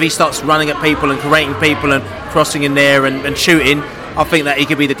 And if he starts running at people and creating people and crossing in there and shooting, I think that he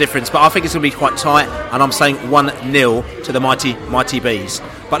could be the difference. But I think it's going to be quite tight, and I'm saying 1-0 to the mighty Bees.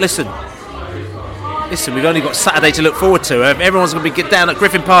 But listen, we've only got Saturday to look forward to. Everyone's going to be down at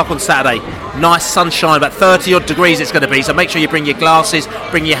Griffin Park on Saturday. Nice sunshine, about 30 odd degrees it's going to be. So make sure you bring your glasses,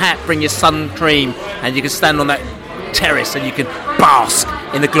 bring your hat, bring your sun cream, and you can stand on that terrace and you can bask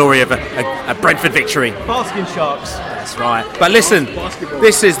in the glory of a Brentford victory. Basking sharks. That's right. But listen,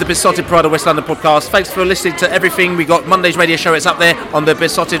 this is the Beesotted Pride of West London podcast. Thanks for listening to everything. We got Monday's radio show. It's up there on the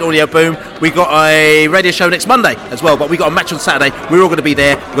Beesotted audio boom. We got a radio show next Monday as well, but we got a match on Saturday. We're all going to be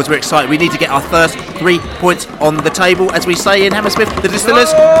there because we're excited. We need to get our first 3 points on the table, as we say in Hammersmith. The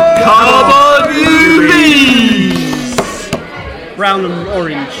Distillers, come on, you bees! Brown and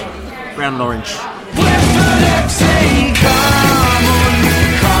orange. Brown and orange.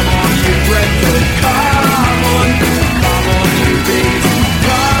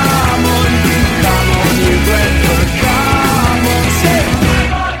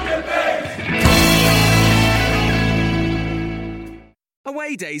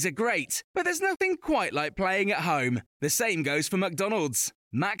 Away days are great, but there's nothing quite like playing at home. The same goes for McDonald's.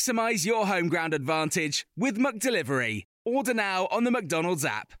 Maximise your home ground advantage with McDelivery. Order now on the McDonald's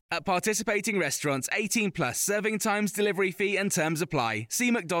app. At participating restaurants, 18 plus, serving times, delivery fee and terms apply.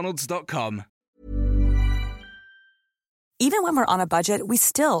 See mcdonalds.com. Even when we're on a budget, we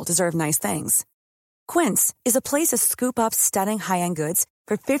still deserve nice things. Quince is a place to scoop up stunning high-end goods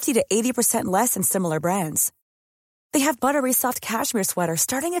for 50 to 80% less than similar brands. They have buttery soft cashmere sweaters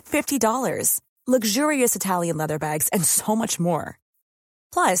starting at $50, luxurious Italian leather bags, and so much more.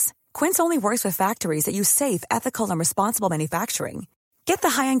 Plus, Quince only works with factories that use safe, ethical, and responsible manufacturing. Get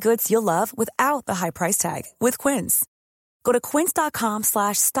the high-end goods you'll love without the high price tag with Quince. Go to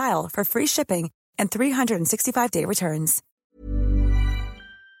quince.com/style for free shipping and 365-day returns.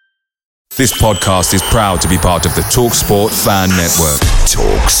 This podcast is proud to be part of the TalkSport Fan Network.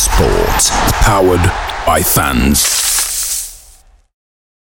 TalkSport. Powered by fans.